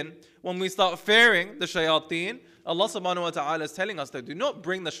the jinn, when we start fearing the shayateen, Allah subhanahu wa ta'ala is telling us that do not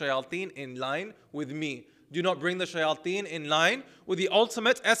bring the shayateen in line with me. Do not bring the shayateen in line with the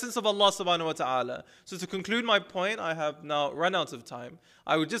ultimate essence of Allah subhanahu wa ta'ala. So to conclude my point, I have now run out of time.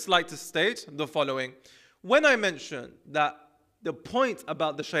 I would just like to state the following. When I mentioned that the point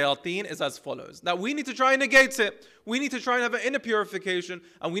about the shayateen is as follows. That we need to try and negate it. We need to try and have an inner purification.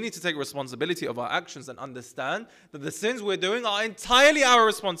 And we need to take responsibility of our actions and understand that the sins we're doing are entirely our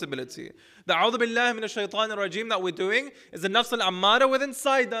responsibility. The A'udhu billahi minash shaitanir rajim that we're doing is the nafs al-ammara within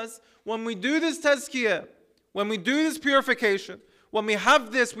inside us. When we do this tazkiyah, when we do this purification, when we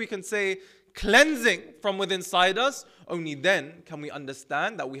have this, we can say, cleansing from within inside us, only then can we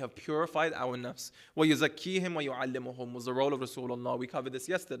understand that we have purified our nafs. وَيُزَكِّيهِمْ وَيُعَلِّمُهُمْ was the role of Rasulullah. We covered this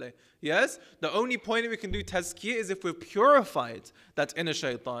yesterday. Yes? The only point that we can do tazkiyah is if we've purified that inner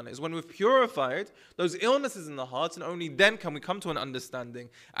shaitan. Is when we've purified those illnesses in the heart, and only then can we come to an understanding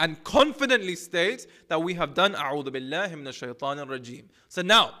and confidently state that we have done a'udhu billahi minash shaitanir rajim. So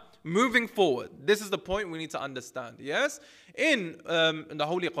now, moving forward, this is the point we need to understand. Yes? In the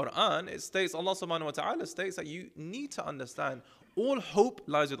Holy Quran, it states, Allah subhanahu wa ta'ala states that you need to understand all hope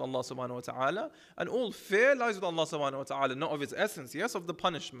lies with Allah subhanahu wa ta'ala, and all fear lies with Allah subhanahu wa ta'ala, not of its essence, yes, of the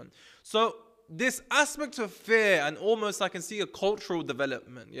punishment. So this aspect of fear, and almost I can see a cultural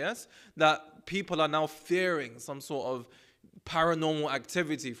development, yes, that people are now fearing some sort of paranormal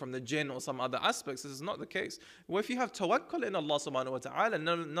activity from the jinn or some other aspects. This is not the case. Well, if you have tawakkul in Allah subhanahu wa ta'ala,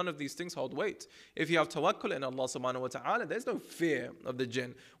 none of these things hold weight. If you have tawakkul in Allah subhanahu wa ta'ala, there's no fear of the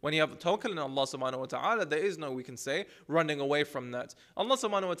jinn. When you have tawakkul in Allah subhanahu wa ta'ala, there is no, we can say, running away from that. Allah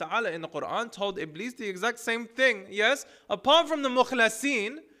subhanahu wa ta'ala in the Quran told Iblis the exact same thing. Yes, apart from the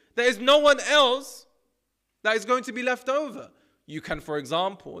mukhlasin, there is no one else that is going to be left over. You can, for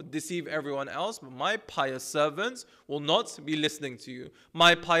example, deceive everyone else, but my pious servants will not be listening to you.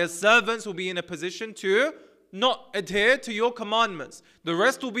 My pious servants will be in a position to not adhere to your commandments. The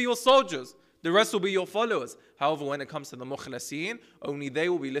rest will be your soldiers. The rest will be your followers. However, when it comes to the mukhlasin, only they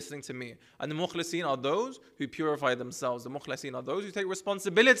will be listening to me. And the mukhlasin are those who purify themselves. The mukhlasin are those who take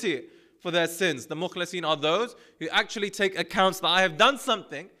responsibility for their sins. The mukhlasin are those who actually take accounts that I have done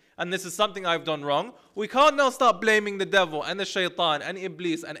something, and this is something I've done wrong. We can't now start blaming the devil and the shaitan and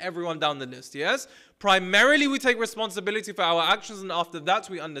Iblis and everyone down the list, yes? Primarily we take responsibility for our actions, and after that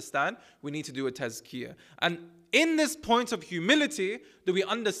we understand we need to do a tazkiyah. And in this point of humility, do we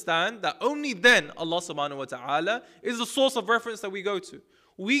understand that only then Allah subhanahu wa ta'ala is the source of reference that we go to.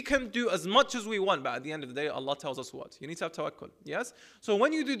 We can do as much as we want, but at the end of the day, Allah tells us what? You need to have tawakkul, yes? So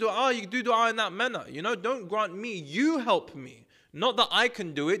when you do dua in that manner. You know, don't grant me, you help me. Not that I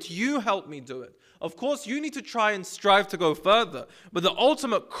can do it, you help me do it. Of course, you need to try and strive to go further. But the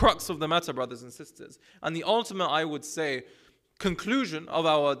ultimate crux of the matter, brothers and sisters, and the ultimate, I would say, conclusion of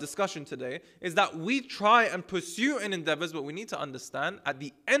our discussion today is that we try and pursue in endeavors, but we need to understand at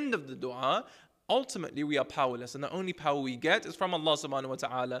the end of the dua, ultimately we are powerless, and the only power we get is from Allah subhanahu wa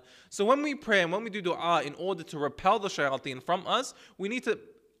ta'ala. So when we pray and when we do dua in order to repel the shayateen from us, we need to,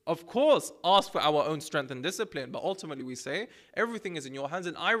 of course, ask for our own strength and discipline, but ultimately we say, everything is in your hands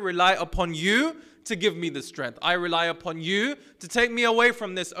and I rely upon you to give me the strength. I rely upon you to take me away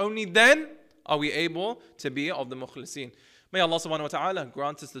from this. Only then are we able to be of the mukhlisin. May Allah subhanahu wa ta'ala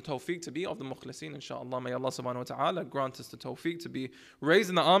grant us the tawfiq to be of the mukhlisin, inshaAllah. May Allah subhanahu wa ta'ala grant us the tawfiq to be raised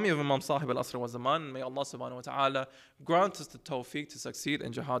in the army of Imam Sahib al-Asr wa Zaman. May Allah subhanahu wa ta'ala grant us the tawfiq to succeed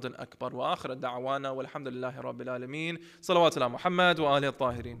in jihad akbar. Wa akhir da'wana walhamdulillahi rabbil alameen. Salawat ala Muhammad wa alihi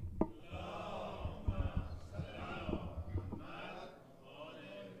al-tahirin.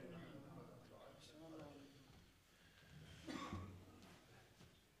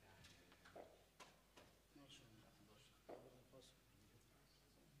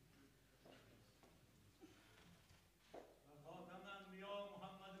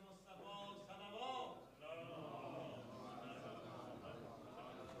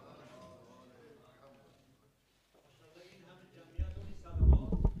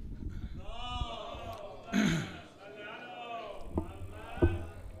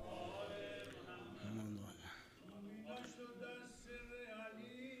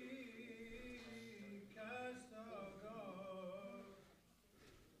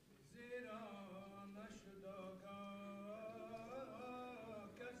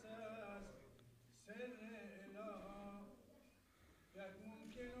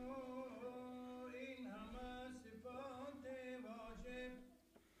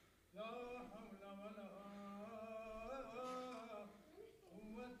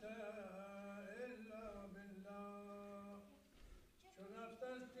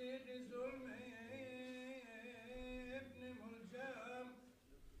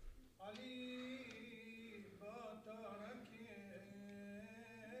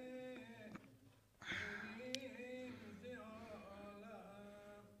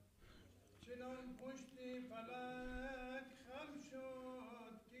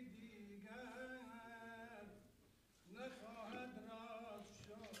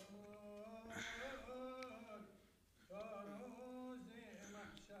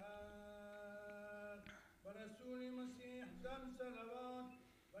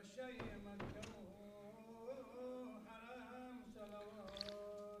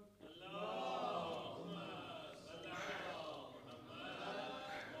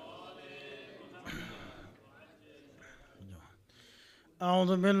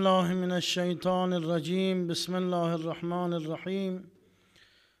 أعوذ بالله من الشيطان الرجيم. بسم الله الرحمن الرحيم.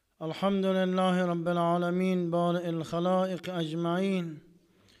 الحمد لله رب العالمين بارئ الخلائق أجمعين،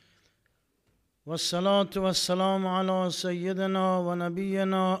 والصلاة والسلام على سيدنا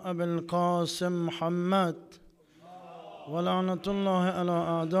ونبينا أبي القاسم محمد، ولعنة الله على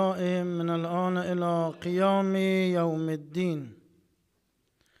أعدائهم من الآن إلى قيام يوم الدين.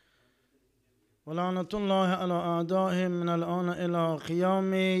 ولعنة الله على أعدائهم من الآن إلى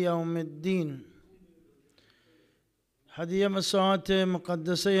قيام يوم الدين. هدیه به ساعت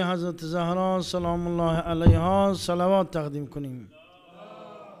مقدسه حضرت زهرا سلام الله علیها صلوات تقدیم کنیم.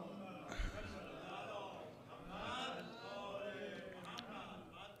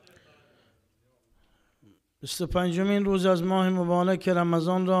 بیست و پنجمین روز از ماه مبارک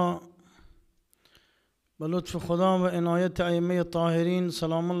رمضان را به لطف خدا و عنایت ائمه طاهرین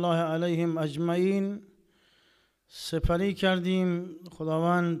سلام الله علیهم اجمعین سپری کردیم.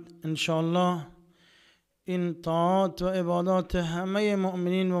 خداوند انشاءالله این طاعات و عبادات همه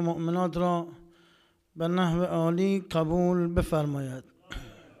مؤمنین و مؤمنات را به نحو عالی قبول بفرماید.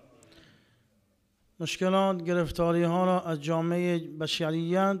 مشکلات گرفتاری ها را از جامعه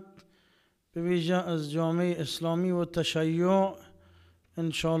بشریت به ویژه از جامعه اسلامی و تشیع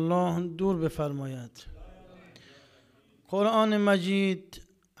انشاءالله دور بفرماید. قرآن مجید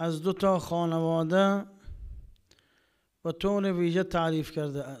از دو تا خانواده و طور ویژه تعریف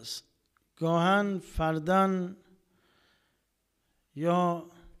کرده است. گاهن فردن یا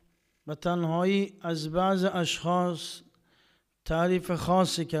به تنهایی از بعض اشخاص تعریف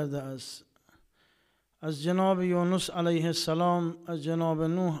خاصی کرده است. از جناب یونس علیه السلام، از جناب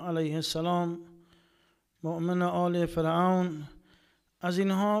نوح علیه السلام، مؤمن آل فرعون، از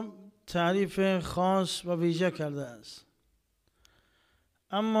اینها تعریف خاص و ویژه کرده است.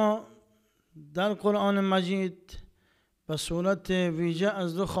 اما در قرآن مجید به صورت ویژه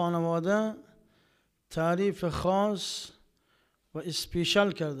از دو خانواده تعریف خاص و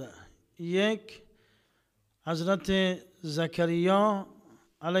اسپیشل کرده. یک حضرت زکریا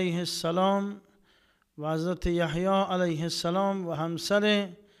علیه السلام و حضرت یحیی علیه السلام و همسر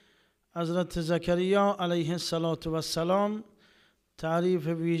حضرت زکریا علیه السلام تعریف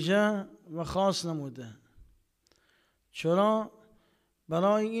ویژه و خاص نموده. چرا؟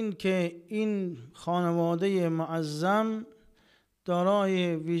 برای این که این خانواده معظم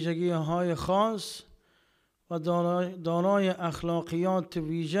دارای ویژگی های خاص و دارای اخلاقیات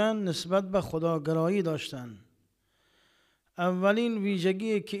ویژه نسبت به خداگرایی داشتند. اولین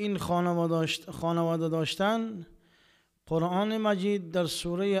ویژگی که این خانواده داشتند قرآن مجید در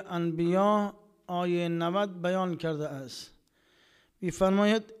سوره انبیا آیه 90 بیان کرده است.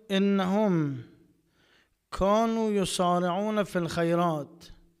 می‌فرماید انهم کانوا یسارعون فی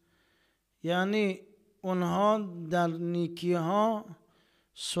الخیرات، یعنی اونها در نیکی ها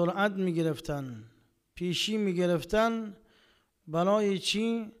سرعت میگرفتن، پیشی میگرفتن. برای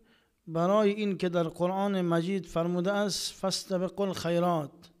چی؟ برای این که در قرآن مجید فرموده است فاستبقوا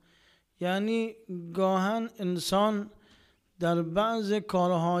الخیرات، یعنی گاهن انسان در بعض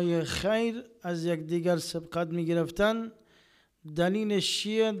کارهای خیر از یکدیگر سبقت میگرفتن. دلیلش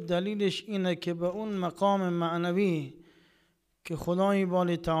چیه؟ دلیلش اینه که به اون مقام معنوی که خدای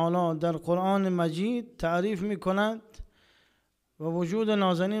باری تعالی در قرآن مجید تعریف میکند و وجود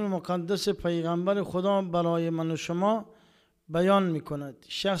نازنین و مقدس پیغمبر خدا برای من و شما بیان میکند.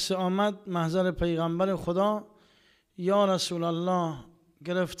 شخص آمد محضر پیغمبر خدا، یا رسول الله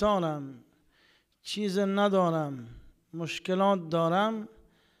گرفتارم، چیز ندارم، مشکلات دارم،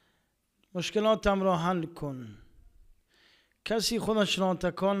 مشکلاتم را حل کن. کسی خودش را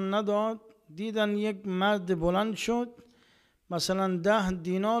تکان نداد. دیدن یک مرد بلند شد، مثلا 10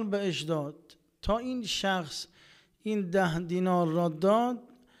 دینار بهش داد. تا این شخص این 10 دینار را داد،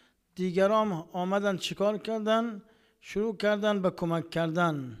 دیگران آمدن چیکار کردن؟ شروع کردن به کمک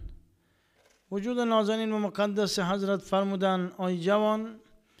کردن. وجود نازنین و مقدس حضرت فرمودن آی جوان،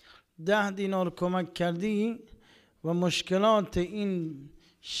 10 دینار کمک کردی و مشکلات این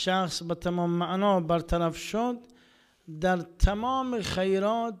شخص به تمام معنا برطرف شد. در تمام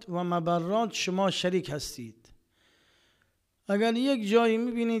خیرات و مبرات شما شریک هستید. اگر یک جایی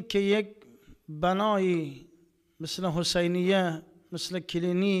میبینید که یک بنایی مثل حسینیه، مثل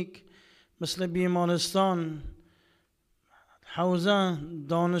کلینیک، مثل بیمارستان، حوزه،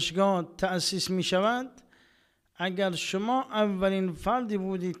 دانشگاه تأسیس می شود، اگر شما اولین فردی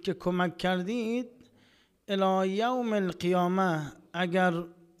بودید که کمک کردید، الی یوم القیامه اگر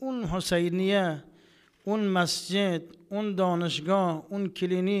اون حسینیه، اون مسجد، اون دانشگاه، اون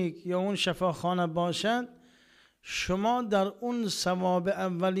کلینیک یا اون شفاخانه باشد، شما در اون ثواب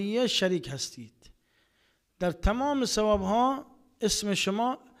اولیه شریک هستید. در تمام ثواب ها اسم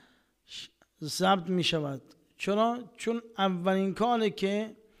شما ضبط می شود. چرا؟ چون اولین کاری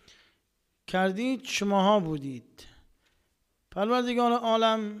که کردید شماها بودید. پروردگار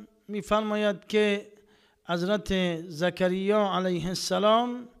عالم می فرماید که حضرت زکریا علیه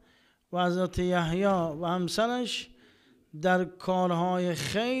السلام و حضرت یحیی و همسرش در کارهای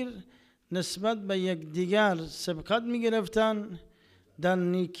خیر نسبت به یکدیگر سبقت می گرفتن، در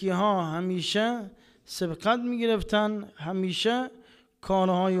نیکی ها همیشه سبقت می گرفتن، همیشه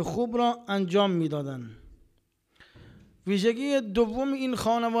کارهای خوب را انجام می دادن. ویژگی دوم این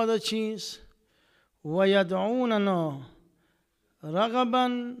خانواده چیست؟ و یدعوننا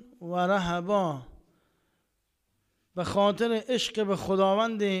رغبا و رهبا، به خاطر عشق به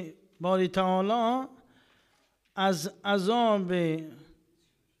خداوند باری تعالی از عذاب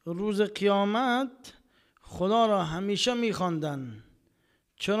روز قیامت خدا را همیشه می‌خواندند.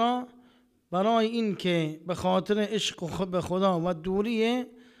 چرا؟ برای این که به خاطر عشق به خدا و دوری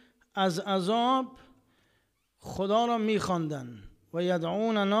از عذاب خدا را می‌خواندند. و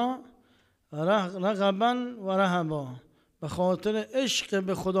یدعوننا رغبا و رهبا، به خاطر عشق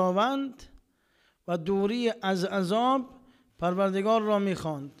به خداوند و دوری از عذاب پروردگار را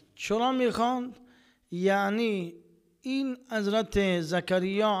می‌خواند. چرا می‌خواند؟ یعنی این حضرت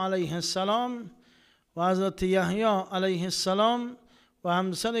زکریا علیه السلام و حضرت یحیی علیه السلام و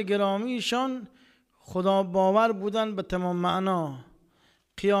همسر گرامیشان خدا باور بودن به تمام معنا،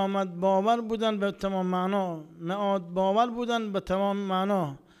 قیامت باور بودن به تمام معنا، معاد باور بودن به تمام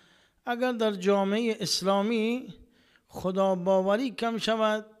معنا. اگر در جامعه اسلامی خدا باوری کم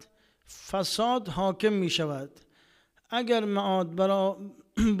شود، فساد حاکم می شود. اگر معاد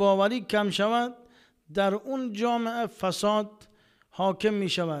باوری کم شود، در اون جامعه فساد حاکم می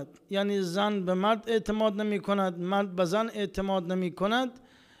شود. یعنی زن به مرد اعتماد نمی کند، مرد به زن اعتماد نمی کند.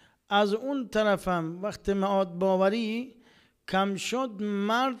 از اون طرف هم وقت معاد باوری کم شد،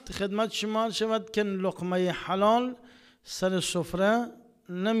 مرد خدمت شما شود که لقمه حلال سر سفره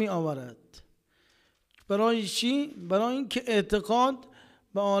نمی آورد. برای چی؟ برای اینکه اعتقاد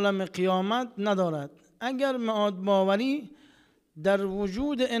به عالم قیامت ندارد. اگر معاد باوری در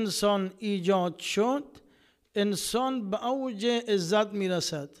وجود انسان ایجاد شد، انسان به اوج عزت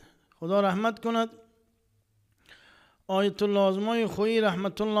میرسد. خدا رحمت کند آیت الله آزمای خویی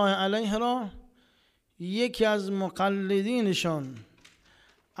رحمت الله علیه را یکی از مقلدینشان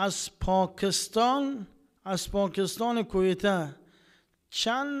از پاکستان کویته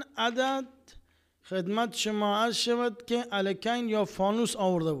چند عدد خدمت شما عرض شود که الکین یا فانوس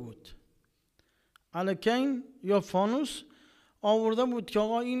آورده بود. الکین یا فانوس آورده بود که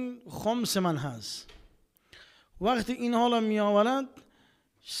آقا این خمس من هست. وقتی این حالا می آورد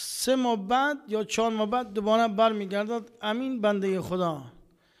 3 ماه بعد یا 4 ماه بعد دوباره بر می گردد. امین بنده خدا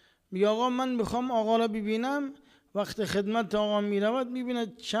میگه آقا من میخوام آقا را ببینم. وقتی خدمت آقا می رود می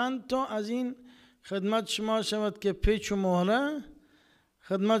بیند چند تا از این خدمت شما شود که پیچ و مهره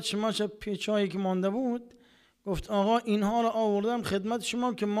خدمت شما شد، پیچایی که مانده بود. گفت آقا اینها را آوردم خدمت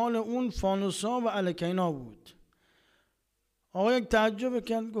شما که مال اون فانوسا و الکینا بود. آقا یک تعجب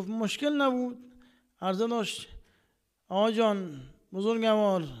کرد، گفت مشکل نبود. عرضه داشت آقا جان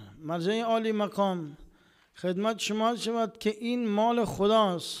بزرگوار مرجع عالی مقام، خدمت شما شود که این مال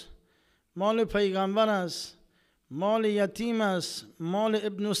خداست، مال پیغمبر است، مال یتیم است، مال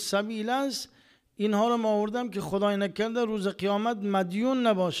ابن السبیل است. اینها رو ما آوردم که خدای نکرده روز قیامت مدیون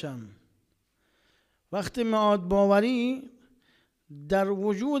نباشم. وقتی معاد باوری در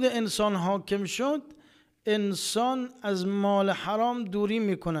وجود انسان حاکم شد، انسان از مال حرام دوری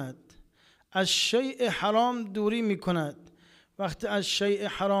می کند، از شیء حرام دوری می کند. وقتی از شیء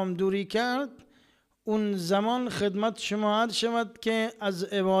حرام دوری کرد، اون زمان خدمت شما عرض شود که از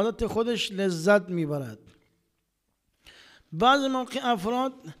عبادت خودش لذت می برد. بعض موقع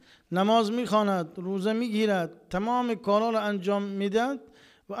افراد نماز می خواند، روزه می گیرد، تمام کارها را انجام می دهد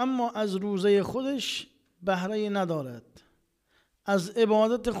و اما از روزه خودش بهره ندارد، از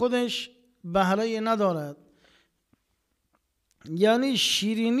عبادت خودش بهره ندارد. یعنی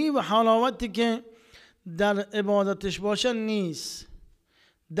شیرینی و حلاوتی که در عبادتش باشه نیست.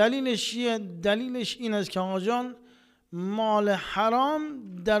 دلیلش چیه؟ دلیلش این است که آقا جان مال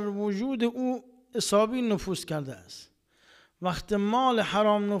حرام در وجود او حسابی نفوذ کرده است. وقت مال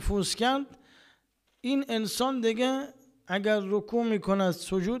حرام نفوذ کرد، این انسان دیگه اگر رکوع میکند،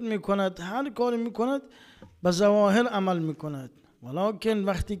 سجود میکند، هر کاری میکند به ظواهر عمل میکند. ولکن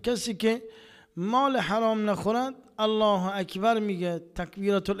وقتی کسی که مال حرام نخورد، الله اکبر میگه،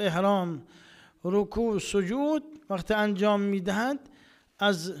 تکبیرت الاحرام، رکوع سجود وقتی انجام میدهد،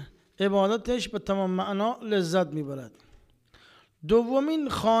 از عبادتش به تمام معنا لذت میبرد. دومین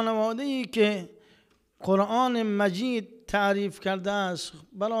خانواده‌ای که قرآن مجید تعریف کرده است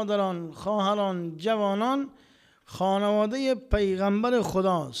برادران، خواهران، جوانان، خانواده پیغمبر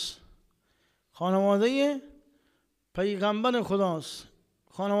خداست. خانواده پیغمبر خداست.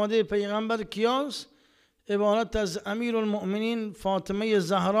 خانواده پیغمبر کیاست؟ عبارت از امیر المؤمنین فاطمه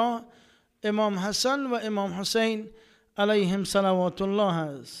زهرا، امام حسن و امام حسین علیهم صلوات الله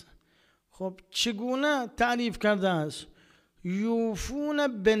است. خب چگونه تعریف کرده است؟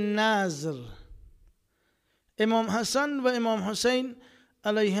 یوفون بالنذر. امام حسن و امام حسین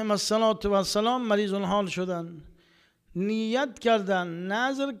علیهم السلام مریض الحال شدند، نیت کردن،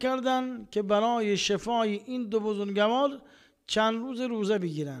 نذر کردن که برای شفای این دو بزرگوار چند روز روزه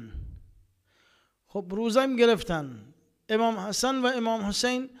بگیرن. خب روزه هم گرفتن. امام حسن و امام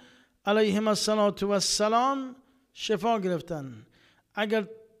حسین علیهم السلام شفا گرفتن. اگر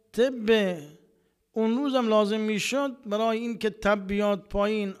طب اون روزم لازم میشد برای این که تب بیاد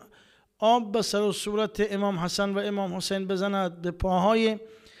پایین، آب به سر و صورت امام حسن و امام حسین بزند، به پاهای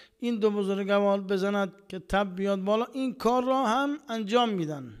این دو بزرگوار بزند که تب بیاد بالا، این کار را هم انجام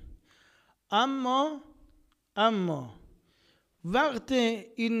میدن. اما وقت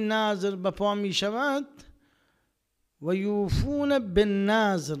این نذر به پا می شود و یوفون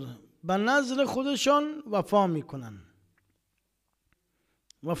بالنذر، به نذر خودشان وفا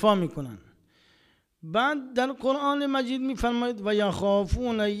میکنن. بعد در قرآن مجید می فرماید و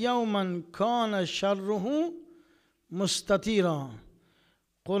یخافون یوما کان شره مستطیرا.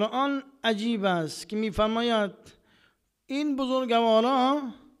 قرآن عجیب است که می فرماید این بزرگوارا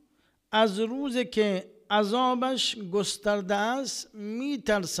از روزی که عذابش گسترده است می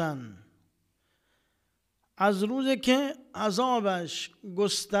ترسن. از روزی که عذابش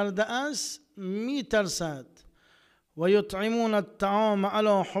گسترده است می ترسد. و یطعمون الطعام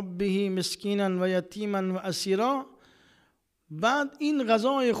علی حبه مسکینا و یتیما و اسیرا. بعد این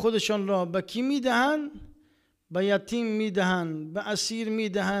غذای خودشان را به کی میدهند؟ به یتیم میدهند، به اسیر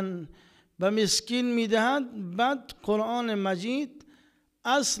میدهند، به مسکین میدهند. بعد قرآن مجید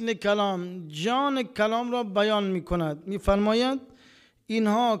اصل کلام، جان کلام را بیان میکند، میفرماید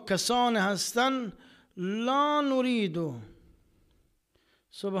اینها کسان هستند لا نريد،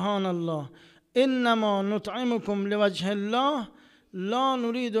 سبحان الله، انما نطعمكم لوجه الله لا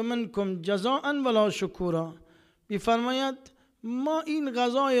نريد منكم جزاء ولا شکورا. میفرماید ما این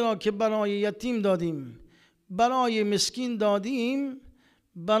غذای را که برای یتیم دادیم، برای مسکین دادیم،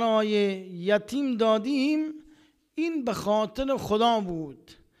 برای یتیم دادیم، این به خاطر خدا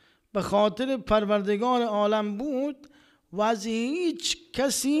بود، به خاطر پروردگار عالم بود و از هیچ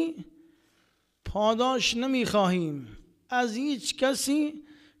کسی پاداش نمیخواهیم، از هیچ کسی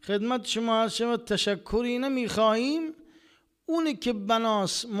خدمت شما عرض شود تشکری نمیخواهیم. اونی که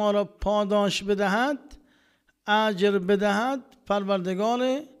بناس ما را پاداش بدهد، اجر بدهد،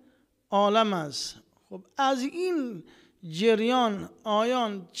 پروردگار عالم است. خب از این جریان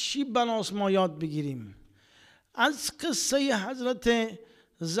آیان چی بناس ما یاد بگیریم؟ از قصه حضرت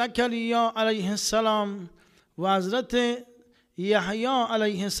زکریا علیه السلام و حضرت یحیی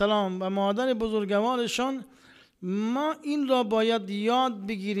علیه السلام و مادر بزرگوارشان ما این را باید یاد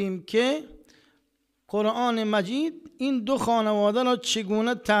بگیریم که قرآن مجید این دو خانواده را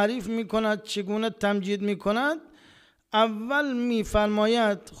چگونه تعریف میکند، چگونه تمجید میکند. اول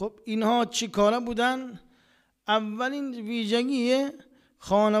میفرماید خب اینها چی کاره بودن؟ اولین ویژگی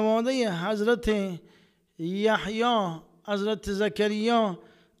خانواده حضرت یحیی، حضرت زکریا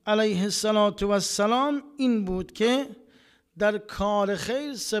علیه السلام این بود که در کار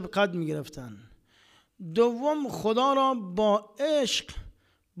خیر سبقت میگرفتن. دوم خدا را با عشق،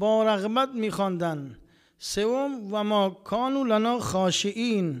 با رغبت میخواندن. سوم و ما کانوا لنا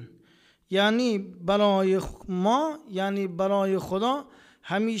خاشعین، یعنی برای ما، یعنی برای خدا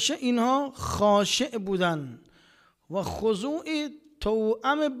همیشه اینها خاشع بودن و خضوع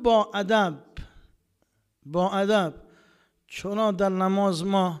توأم با ادب. چون در نماز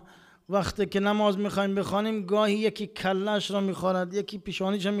ما وقتی که نماز میخوایم بخوانیم گاهی یکی کلش را میخورد، یکی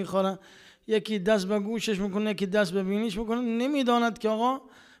پیشانیش را میخورد، یکی دست به گوشش میکنه، یکی دست به بینیش میکنه، نمیداند که آقا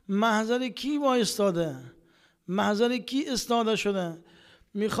محضر کی وایستاده، محضر کی استاده شده.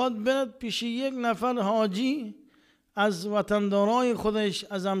 میخواد برد پیش یک نفر حاجی از وطندارای خودش،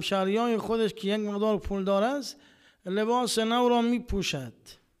 از همشهریای خودش که یک مقدار پولدار است، لباس نو را میپوشد،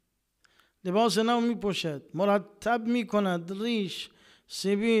 لباس نو میپوشد، مرتب میکند، ریش،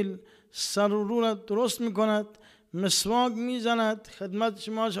 سبیل، سر و رو را درست میکند، مسواک میزند، خدمت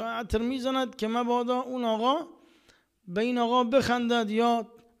شما عطر میزند که مبادا اون آقا به این آقا بخندد یا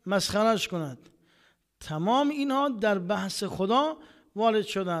مسخرش کند. تمام اینها در بحث خدا وارد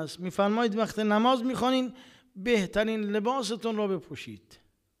شده است. میفرمایید وقت نماز میخوانین بهترین لباستون را بپوشید.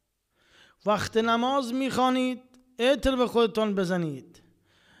 وقت نماز میخوانید عطر به خودتان بزنید.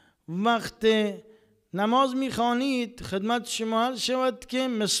 وقت نماز میخوانید خدمت شما عرض شود که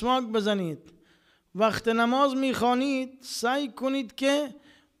مسواک بزنید. وقت نماز میخوانید سعی کنید که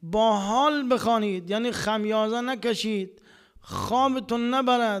با حال بخوانید، یعنی خمیازه نکشید، خوابتون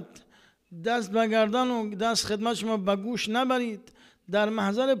نبرد، دست به گردن و دست خدمت شما به گوش نبرید. در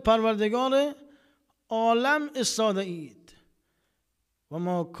محضر پروردگار عالم استاده اید. و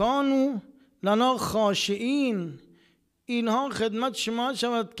ما کانوا لنا خاشعین. اینها خدمت شما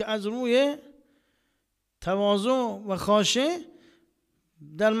شود که از روی تواضع و خاشع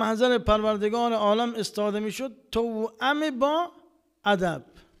در محضر پروردگار عالم استاده می شد، توأم با ادب.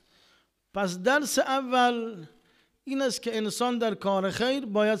 پس درس اول این است که انسان در کار خیر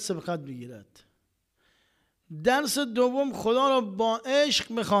باید سبقت بگیرد. درس دوم خدا را با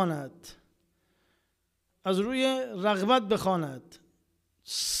عشق بخواند، از روی رغبت بخواند.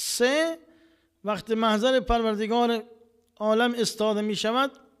 سه، وقت محضر پروردگار عالم استاده می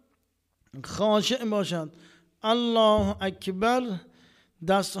شود خاشع باشد. الله اکبر،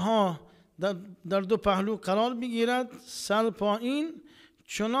 دستها در دو پهلو قرار بگیرد، سر پایین،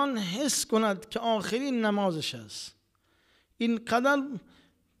 چنان حس کند که آخرین نمازش است. اینقدر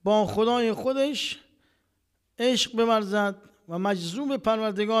با خدای خودش عشق بورزد و مجذوب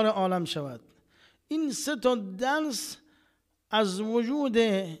پروردگار عالم شود. این سه تا درس از وجود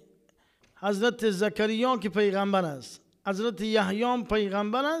حضرت زکریا که پیغمبر است، حضرت یحیی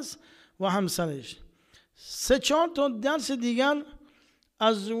پیغمبر است و همسرش. سه چهار تا درس دیگر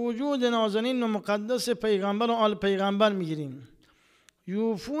از وجود نازنین و مقدس پیغمبر و آل پیغمبر میگیریم.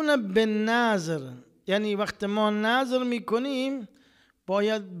 یوفون بالنذر، یعنی وقت ما نذر میکنیم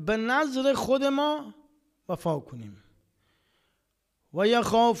باید به نذر خود ما وفا کنیم. و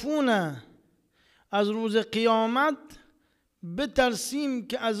یخافون، از روز قیامت بترسیم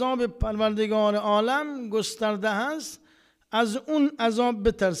که عذاب پروردگار عالم گسترده است، از اون عذاب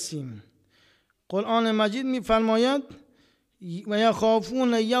بترسیم. قرآن مجید میفرماید و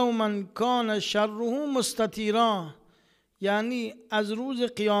یخافون یوما کان شره مستطیرا، یعنی از روز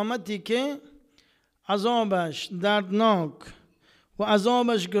قیامتی که عذابش دردناک و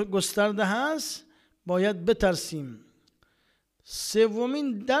عذابش گسترده هست باید بترسیم.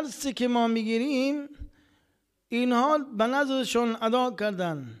 سومین درسی که ما میگیریم، اینها به نظرشون ادا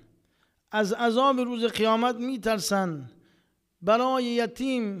کردن، از عذاب روز قیامت میترسن، برای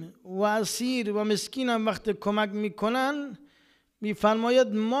یتیم و اسیر و مسکین هم وقت کمک میکنن میفرماید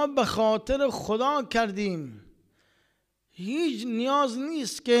ما به خاطر خدا کردیم. هیچ نیاز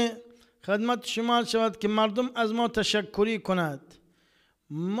نیست که خدمت شما شود که مردم از ما تشکری کند.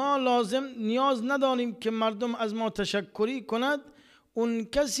 ما لازم نیاز نداریم که مردم از ما تشکری کند. اون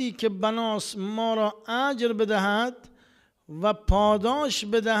کسی که بناس ما را اجر بدهد و پاداش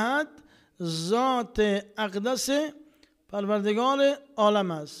بدهد ذات اقدس پروردگار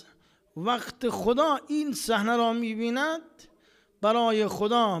عالم است. وقت خدا این صحنه را می‌بیند، برای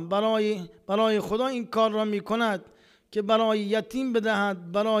خدا این کار را می‌کند که برای یتیم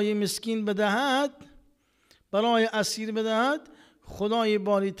بدهد، برای مسکین بدهد، برای اسیر بدهد. خدای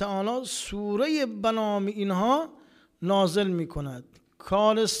باری تعالی سوره به نام اینها نازل می‌کند،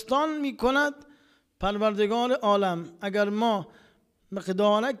 کارستان می‌کند پروردگار عالم. اگر ما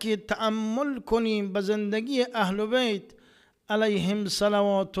مقداره که تأمل کنیم به زندگی اهل بیت علیهم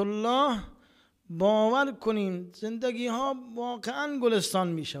صلوات الله، باور کنیم زندگی ها واقعا گلستان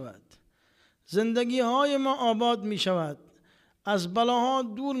می شود، زندگی های ما آباد می شود، از بلاها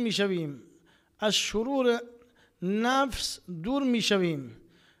دور می شویم، از شرور نفس دور می شویم،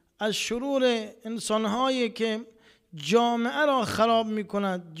 از شرور انسان هایی که جامعه را خراب می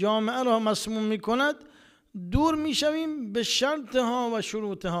کند، جامعه را مسموم می کند دور می شویم به شرط ها و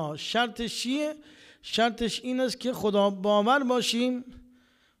شروط ها. شرطش چیه؟ شرطش این است که خدا باور باشیم،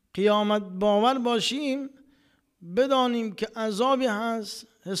 قیامت باور باشیم، بدانیم که عذابی هست،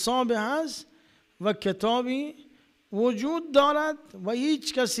 حسابی هست و کتابی وجود دارد و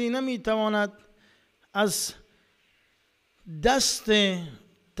هیچ کسی نمیتواند از دست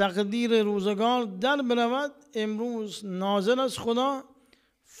تقدیر روزگار در برود. امروز ناظر از خدا،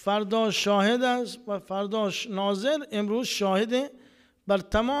 فردا شاهد است و فرداش ناظر، امروز شاهد بر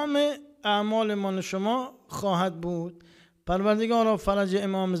تمام اعمال من شما خواهد بود. پروردگارا فرج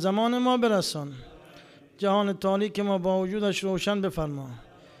امام زمان ما برسان، جهان تاریک ما با وجودش روشن بفرما،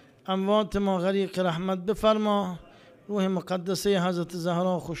 اموات ما غریق رحمت بفرما، روح مقدسه حضرت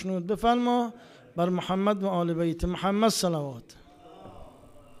زهرا خوشنود بفرما، بر محمد و آل بیت محمد صلوات.